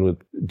all done with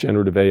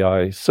generative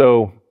AI.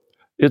 So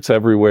it's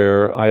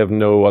everywhere. I have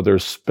no other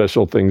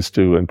special things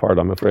to impart,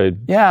 I'm afraid.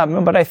 Yeah,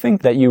 but I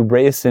think that you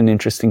raised an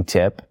interesting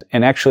tip.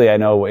 And actually, I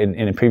know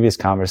in a previous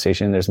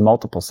conversation, there's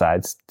multiple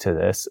sides to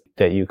this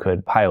that you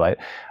could highlight.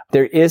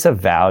 There is a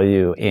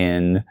value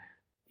in,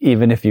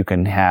 even if you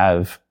can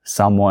have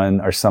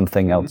someone or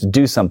something else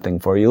do something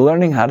for you,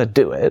 learning how to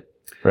do it,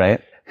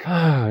 right?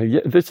 Yeah,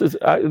 this is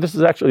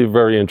actually a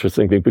very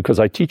interesting thing because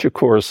I teach a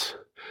course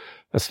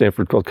at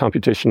Stanford called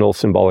Computational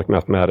Symbolic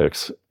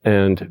Mathematics.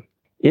 And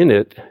in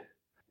it,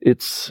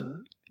 it's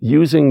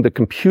using the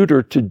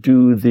computer to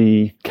do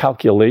the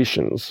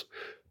calculations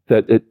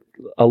that it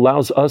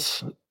allows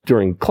us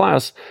during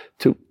class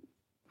to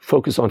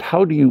focus on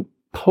how do you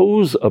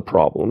pose a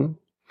problem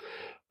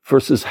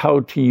versus how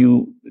do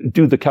you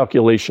do the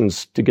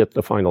calculations to get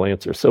the final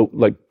answer. So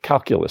like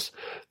calculus,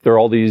 there are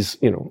all these,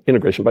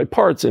 integration by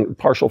parts and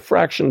partial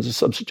fractions,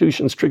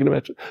 substitutions,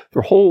 trigonometry,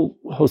 there are a whole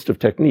host of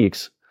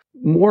techniques.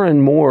 More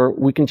and more,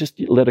 we can just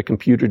let a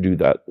computer do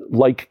that,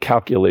 like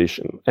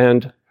calculation.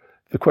 And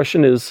the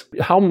question is,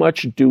 how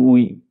much do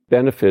we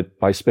benefit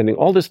by spending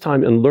all this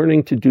time and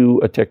learning to do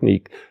a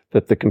technique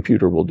that the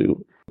computer will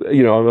do?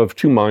 I'm of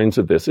two minds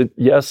of this.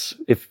 Yes,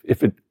 if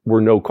it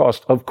were no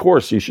cost, of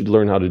course you should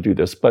learn how to do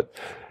this. But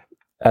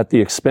at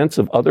the expense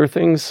of other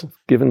things,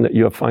 given that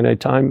you have finite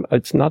time,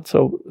 it's not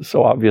so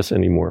obvious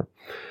anymore.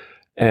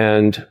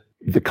 And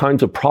the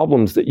kinds of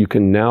problems that you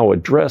can now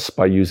address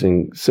by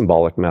using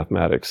symbolic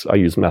mathematics. I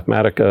use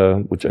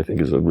Mathematica, which I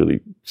think is a really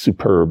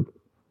superb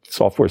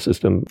software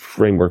system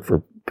framework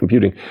for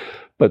computing.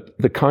 But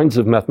the kinds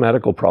of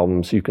mathematical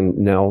problems you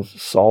can now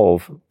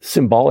solve,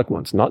 symbolic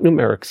ones, not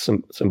numeric,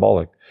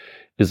 symbolic,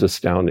 is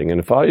astounding. And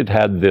if I had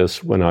had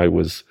this when I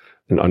was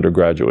an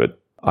undergraduate,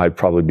 I'd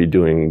probably be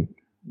doing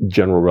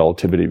general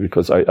relativity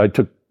because I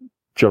took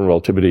general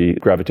relativity,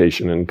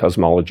 gravitation, and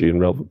cosmology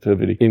and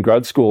relativity in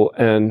grad school.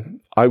 And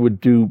I would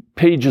do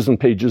pages and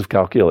pages of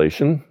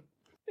calculation.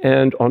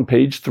 And on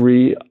page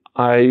 3,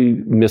 I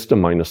missed a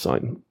minus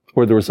sign,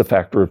 or there was a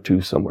factor of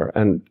 2 somewhere.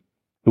 And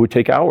it would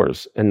take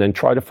hours and then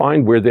try to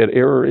find where that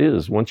error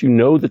is. Once you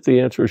know that the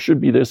answer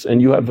should be this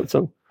and you have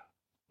some,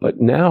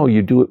 but now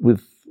you do it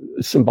with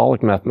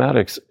symbolic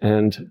mathematics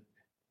and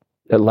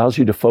it allows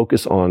you to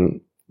focus on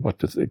what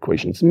does the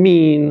equations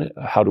mean?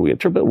 How do we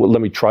interpret? Well,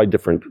 let me try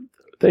different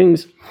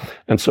things.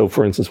 And so,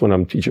 for instance, when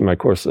I'm teaching my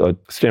course at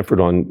Stanford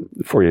on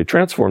Fourier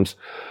transforms,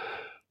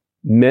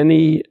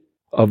 many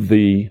of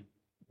the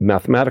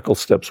mathematical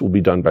steps will be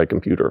done by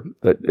computer.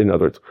 That, in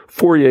other words,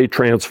 Fourier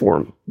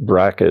transform,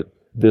 bracket,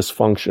 this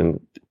function,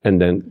 and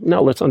then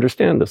now let's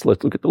understand this.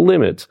 Let's look at the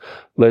limits.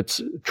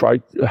 Let's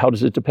try, how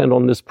does it depend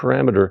on this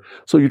parameter?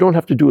 So you don't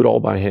have to do it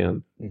all by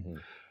hand. Mm-hmm.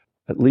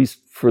 At least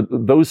for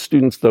those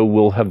students, though,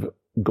 will have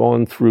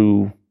gone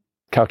through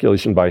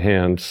calculation by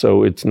hand,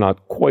 so it's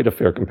not quite a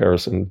fair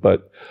comparison,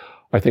 but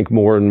I think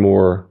more and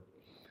more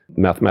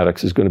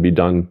mathematics is going to be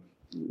done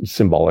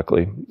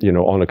symbolically,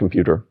 on a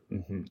computer.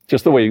 Mm-hmm.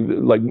 Just the way,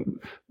 like,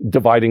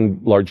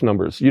 dividing large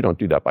numbers. You don't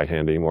do that by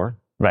hand anymore.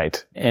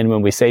 Right. And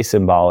when we say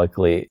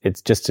symbolically,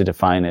 it's just to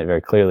define it very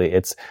clearly.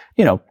 It's,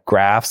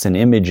 graphs and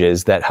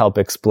images that help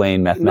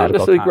explain mathematical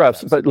concepts. Not necessarily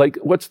graphs, but like,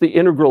 what's the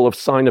integral of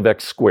sine of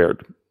x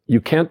squared?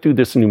 You can't do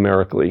this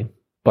numerically,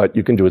 but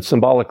you can do it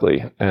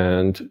symbolically.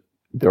 And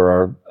there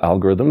are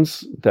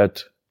algorithms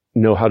that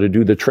know how to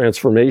do the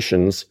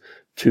transformations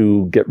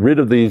to get rid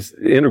of these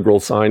integral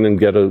sign and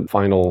get a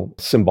final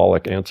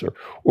symbolic answer.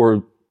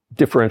 Or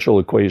differential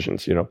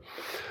equations,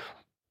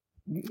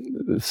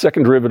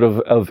 second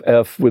derivative of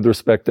f with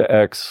respect to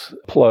x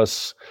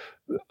plus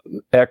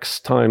x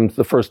times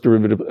the first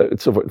derivative.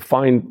 So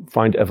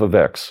find f of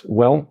x.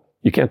 Well,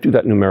 you can't do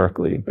that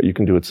numerically, but you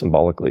can do it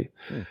symbolically.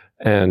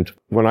 And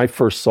when I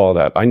first saw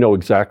that, I know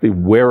exactly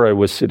where I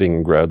was sitting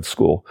in grad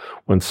school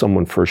when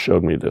someone first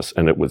showed me this,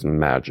 and it was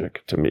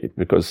magic to me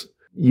because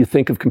you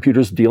think of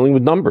computers dealing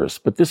with numbers,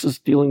 but this is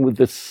dealing with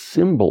the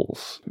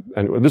symbols.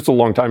 And this is a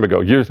long time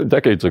ago,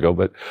 decades ago,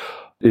 but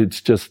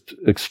it's just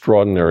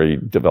extraordinary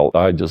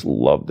development. I just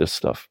love this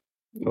stuff.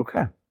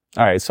 Okay.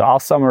 All right. So I'll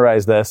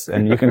summarize this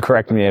and you can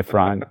correct me if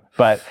wrong,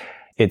 but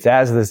it's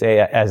as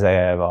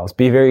AI evolves,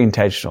 be very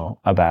intentional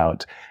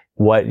about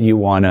what you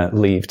want to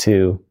leave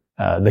to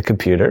the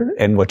computer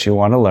and what you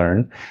want to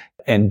learn,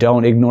 and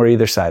don't ignore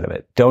either side of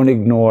it. Don't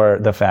ignore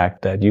the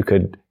fact that you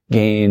could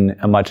gain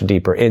a much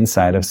deeper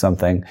insight of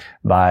something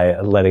by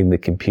letting the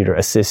computer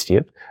assist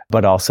you,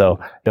 but also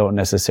don't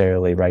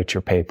necessarily write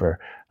your paper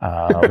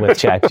with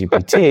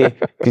ChatGPT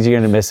because you're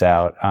going to miss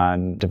out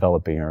on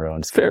developing your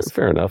own skills.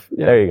 Fair enough.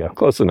 Yeah, there you go.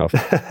 Close enough.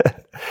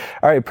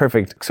 All right,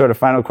 perfect. Sort of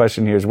final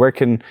question here is, where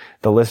can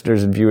the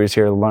listeners and viewers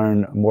here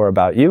learn more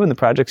about you and the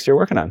projects you're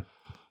working on?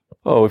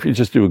 Oh, if you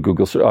just do a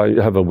Google search,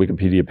 I have a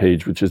Wikipedia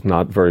page, which is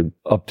not very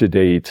up to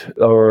date,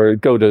 or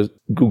go to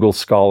Google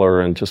Scholar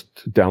and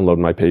just download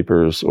my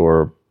papers,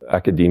 or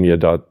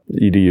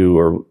academia.edu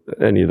or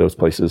any of those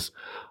places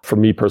for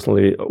me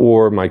personally,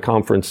 or my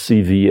conference,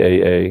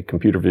 CVAA,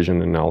 Computer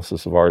Vision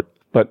Analysis of Art.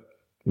 But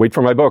wait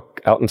for my book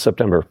out in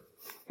September.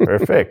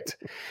 Perfect.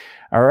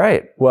 All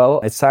right. Well,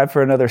 it's time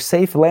for another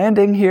safe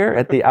landing here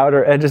at the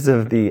outer edges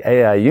of the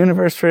AI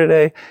universe for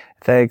today.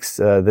 Thanks.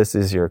 This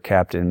is your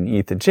Captain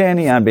Ethan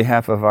Janney. On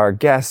behalf of our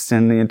guests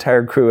and the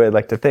entire crew, I'd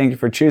like to thank you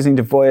for choosing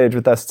to voyage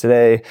with us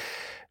today.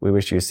 We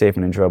wish you a safe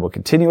and enjoyable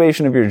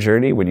continuation of your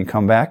journey when you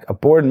come back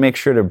aboard, and make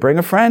sure to bring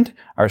a friend.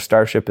 Our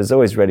starship is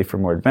always ready for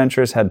more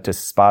adventures. Head to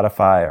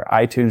Spotify or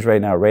iTunes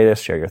right now. Rate us,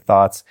 share your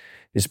thoughts.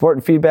 Your support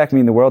and feedback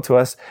mean the world to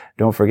us.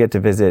 Don't forget to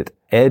visit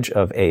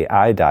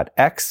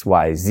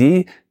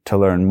edgeofai.xyz to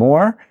learn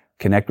more.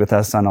 Connect with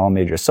us on all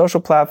major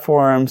social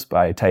platforms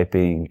by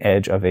typing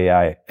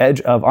edge_AI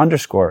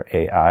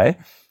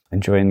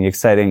and join the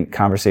exciting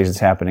conversations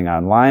happening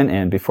online.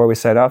 And before we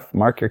sign off,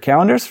 mark your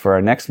calendars for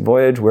our next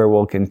voyage, where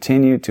we'll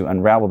continue to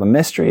unravel the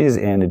mysteries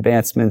and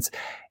advancements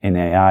in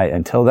AI.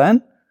 Until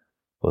then,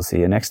 we'll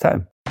see you next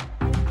time.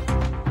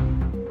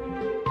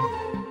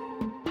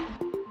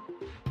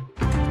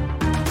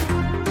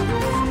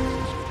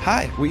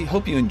 Hi, we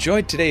hope you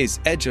enjoyed today's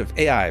Edge of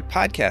AI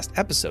podcast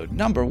episode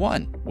number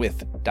 1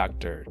 with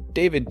Dr.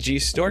 David G.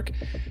 Stork.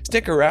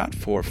 Stick around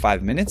for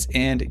 5 minutes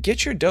and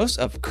get your dose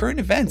of current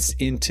events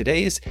in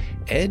today's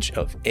Edge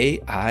of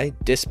AI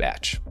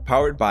Dispatch,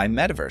 powered by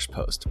Metaverse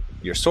Post,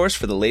 your source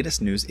for the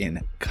latest news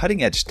in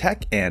cutting-edge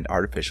tech and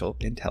artificial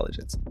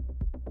intelligence.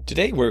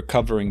 Today, we're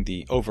covering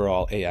the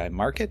overall AI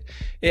market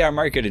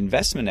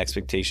investment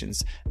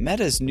expectations,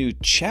 Meta's new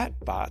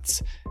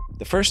chatbots,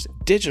 the first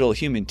digital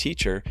human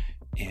teacher,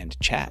 and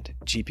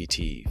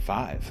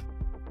ChatGPT-5.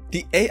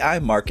 The AI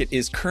market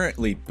is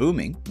currently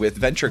booming, with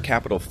venture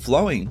capital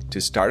flowing to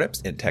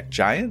startups and tech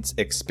giants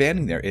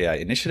expanding their AI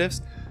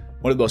initiatives.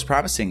 One of the most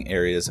promising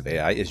areas of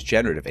AI is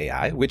generative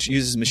AI, which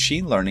uses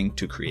machine learning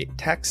to create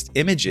text,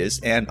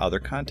 images, and other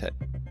content.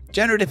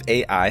 Generative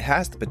AI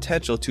has the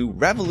potential to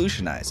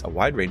revolutionize a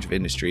wide range of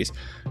industries,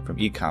 from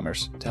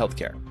e-commerce to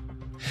healthcare.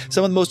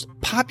 Some of the most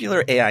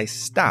popular AI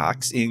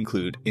stocks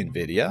include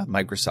NVIDIA,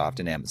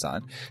 Microsoft, and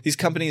Amazon. These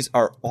companies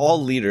are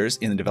all leaders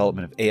in the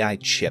development of AI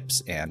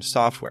chips and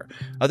software.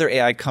 Other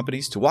AI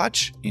companies to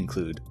watch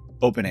include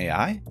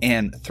OpenAI,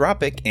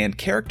 Anthropic, and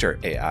Character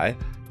AI.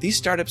 These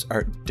startups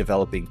are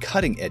developing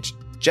cutting-edge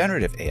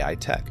generative AI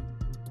tech.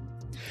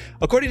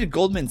 According to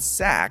Goldman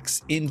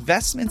Sachs,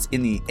 investments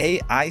in the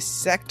AI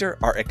sector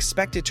are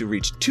expected to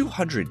reach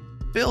 $200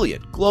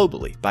 billion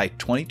globally by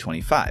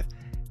 2025.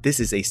 This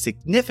is a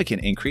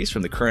significant increase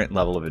from the current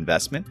level of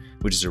investment,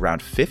 which is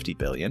around $50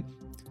 billion.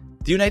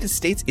 The United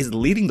States is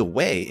leading the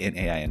way in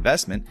AI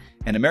investment,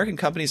 and American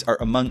companies are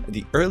among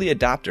the early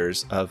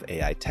adopters of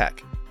AI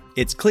tech.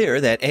 It's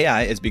clear that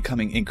AI is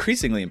becoming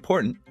increasingly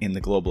important in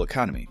the global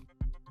economy.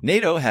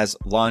 NATO has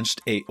launched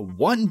a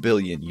 €1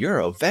 billion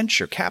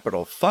venture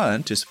capital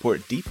fund to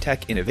support deep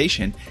tech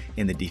innovation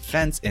in the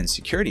defense and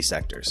security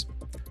sectors.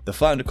 The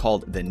fund,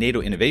 called the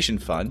NATO Innovation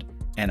Fund,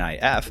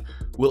 NIF,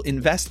 will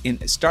invest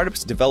in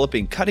startups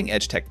developing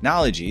cutting-edge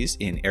technologies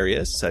in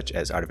areas such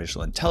as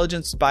artificial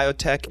intelligence,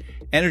 biotech,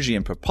 energy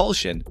and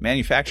propulsion,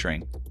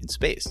 manufacturing, and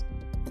space.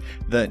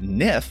 The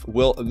NIF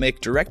will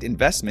make direct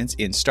investments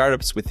in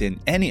startups within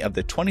any of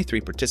the 23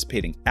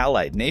 participating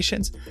allied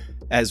nations,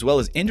 as well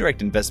as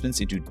indirect investments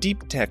into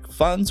deep tech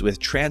funds with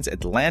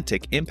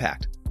transatlantic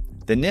impact.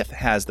 The NIF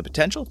has the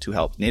potential to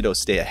help NATO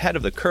stay ahead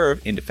of the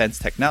curve in defense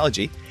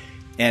technology,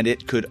 and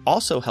it could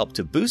also help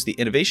to boost the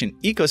innovation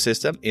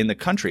ecosystem in the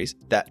countries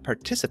that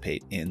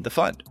participate in the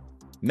fund.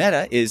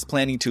 Meta is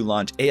planning to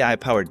launch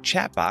AI-powered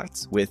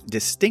chatbots with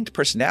distinct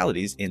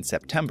personalities in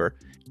September.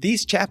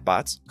 These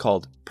chatbots,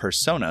 called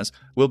personas,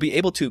 will be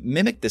able to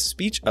mimic the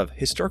speech of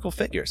historical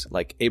figures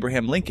like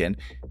Abraham Lincoln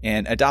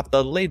and adopt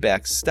the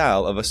laid-back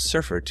style of a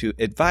surfer to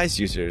advise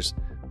users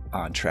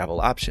on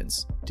travel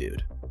options,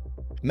 dude.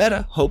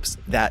 Meta hopes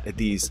that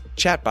these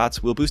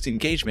chatbots will boost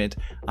engagement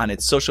on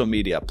its social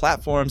media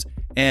platforms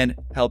and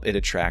help it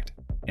attract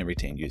and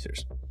retain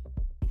users.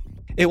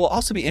 It will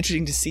also be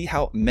interesting to see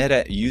how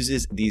Meta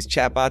uses these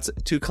chatbots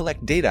to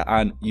collect data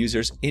on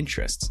users'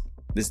 interests.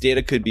 This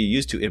data could be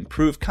used to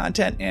improve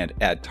content and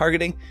ad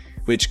targeting,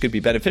 which could be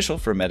beneficial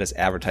for Meta's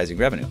advertising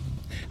revenue.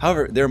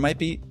 However, there might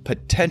be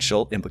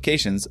potential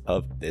implications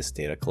of this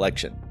data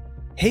collection.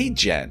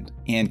 HeyGen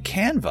and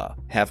Canva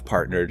have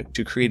partnered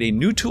to create a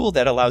new tool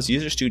that allows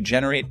users to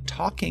generate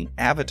talking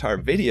avatar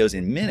videos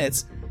in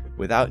minutes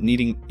without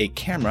needing a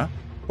camera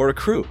or a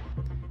crew.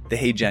 The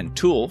HeyGen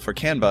tool for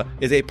Canva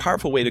is a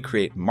powerful way to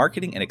create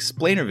marketing and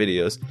explainer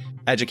videos,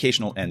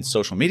 educational and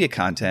social media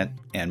content,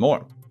 and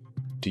more.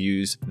 To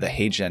use the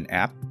HeyGen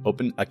app,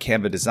 open a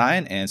Canva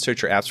design and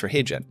search your apps for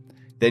HeyGen.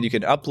 Then you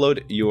can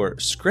upload your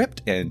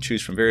script and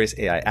choose from various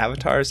AI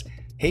avatars.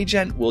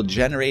 HeyGen will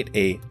generate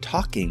a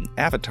talking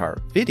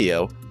avatar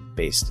video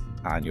based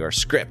on your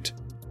script.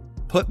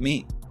 Put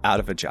me out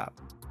of a job.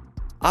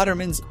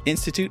 Otterman's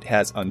Institute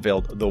has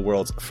unveiled the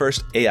world's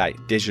first AI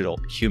digital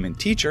human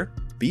teacher,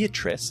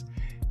 Beatrice.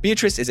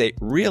 Beatrice is a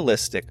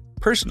realistic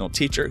personal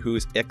teacher who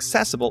is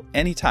accessible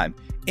anytime,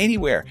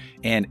 anywhere,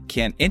 and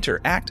can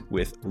interact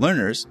with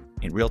learners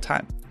in real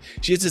time.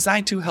 She is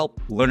designed to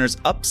help learners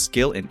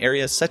upskill in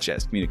areas such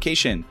as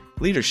communication,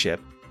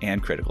 leadership,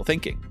 and critical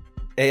thinking.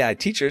 AI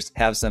teachers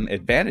have some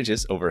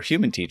advantages over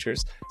human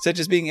teachers, such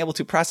as being able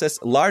to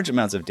process large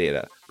amounts of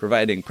data,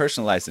 providing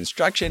personalized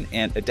instruction,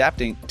 and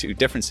adapting to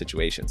different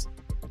situations.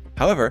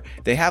 However,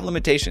 they have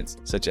limitations,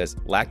 such as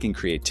lacking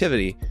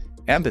creativity,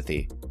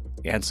 empathy,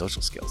 and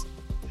social skills.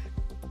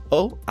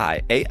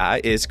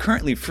 OIAI is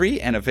currently free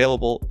and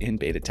available in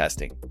beta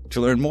testing.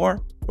 To learn more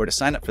or to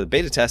sign up for the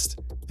beta test,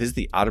 visit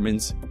the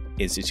Otterman's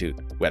Institute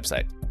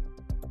website.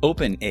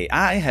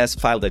 OpenAI has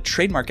filed a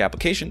trademark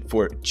application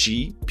for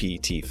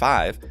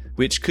GPT-5,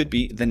 which could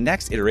be the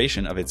next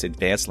iteration of its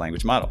advanced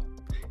language model.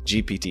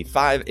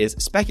 GPT-5 is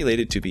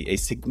speculated to be a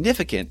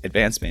significant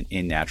advancement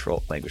in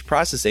natural language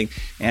processing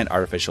and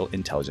artificial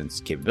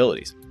intelligence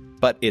capabilities,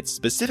 but its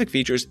specific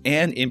features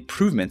and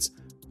improvements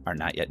are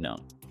not yet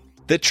known.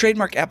 The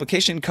trademark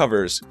application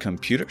covers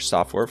computer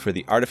software for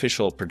the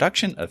artificial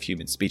production of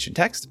human speech and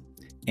text,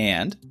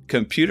 and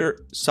computer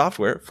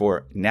software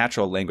for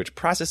natural language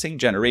processing,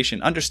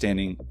 generation,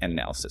 understanding, and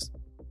analysis.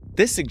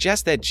 This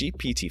suggests that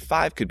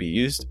GPT-5 could be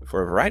used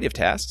for a variety of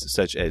tasks,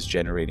 such as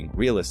generating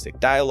realistic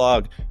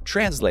dialogue,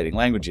 translating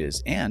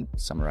languages, and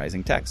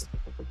summarizing text.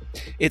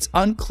 It's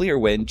unclear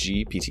when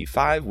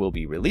GPT-5 will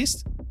be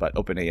released, but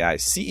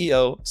OpenAI's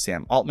CEO,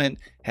 Sam Altman,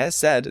 has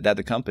said that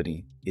the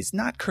company is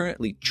not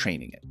currently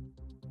training it.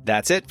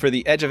 That's it for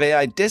the Edge of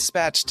AI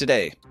Dispatch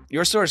today,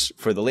 your source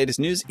for the latest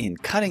news in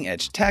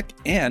cutting-edge tech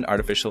and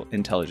artificial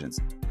intelligence.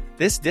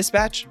 This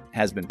dispatch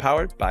has been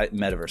powered by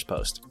Metaverse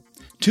Post.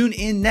 Tune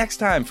in next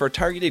time for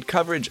targeted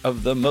coverage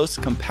of the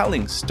most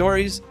compelling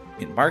stories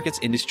in markets,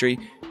 industry,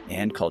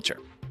 and culture.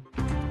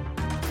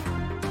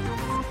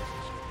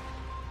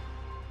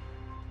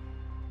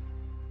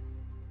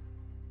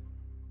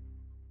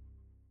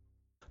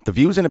 The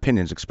views and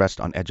opinions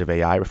expressed on Edge of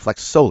AI reflect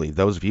solely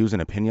those views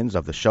and opinions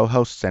of the show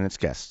hosts and its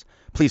guests.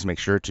 Please make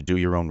sure to do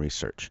your own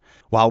research.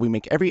 While we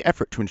make every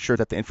effort to ensure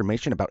that the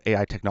information about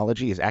AI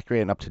technology is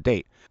accurate and up to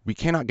date, we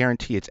cannot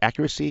guarantee its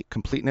accuracy,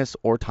 completeness,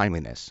 or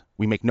timeliness.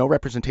 We make no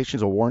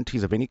representations or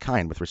warranties of any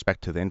kind with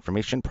respect to the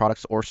information,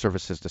 products, or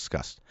services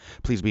discussed.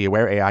 Please be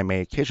aware AI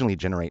may occasionally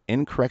generate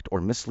incorrect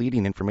or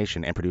misleading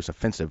information and produce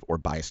offensive or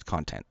biased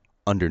content.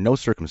 Under no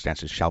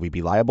circumstances shall we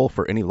be liable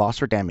for any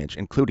loss or damage,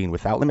 including,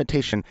 without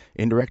limitation,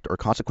 indirect or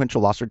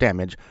consequential loss or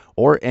damage,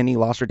 or any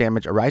loss or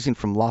damage arising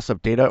from loss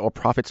of data or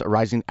profits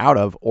arising out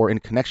of or in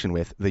connection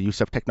with the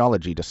use of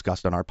technology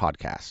discussed on our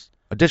podcast.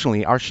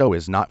 Additionally, our show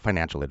is not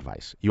financial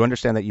advice. You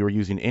understand that you are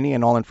using any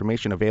and all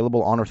information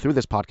available on or through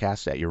this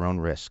podcast at your own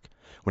risk.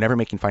 Whenever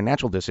making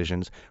financial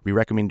decisions, we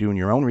recommend doing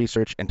your own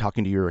research and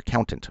talking to your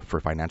accountant for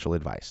financial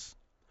advice.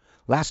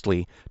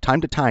 Lastly, time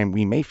to time,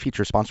 we may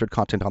feature sponsored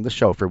content on the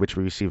show for which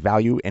we receive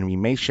value, and we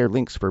may share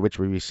links for which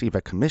we receive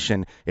a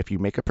commission if you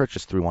make a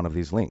purchase through one of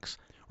these links.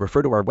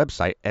 Refer to our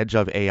website,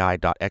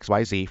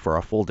 edgeofai.xyz, for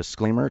a full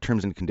disclaimer,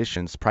 terms and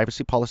conditions,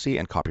 privacy policy,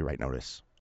 and copyright notice.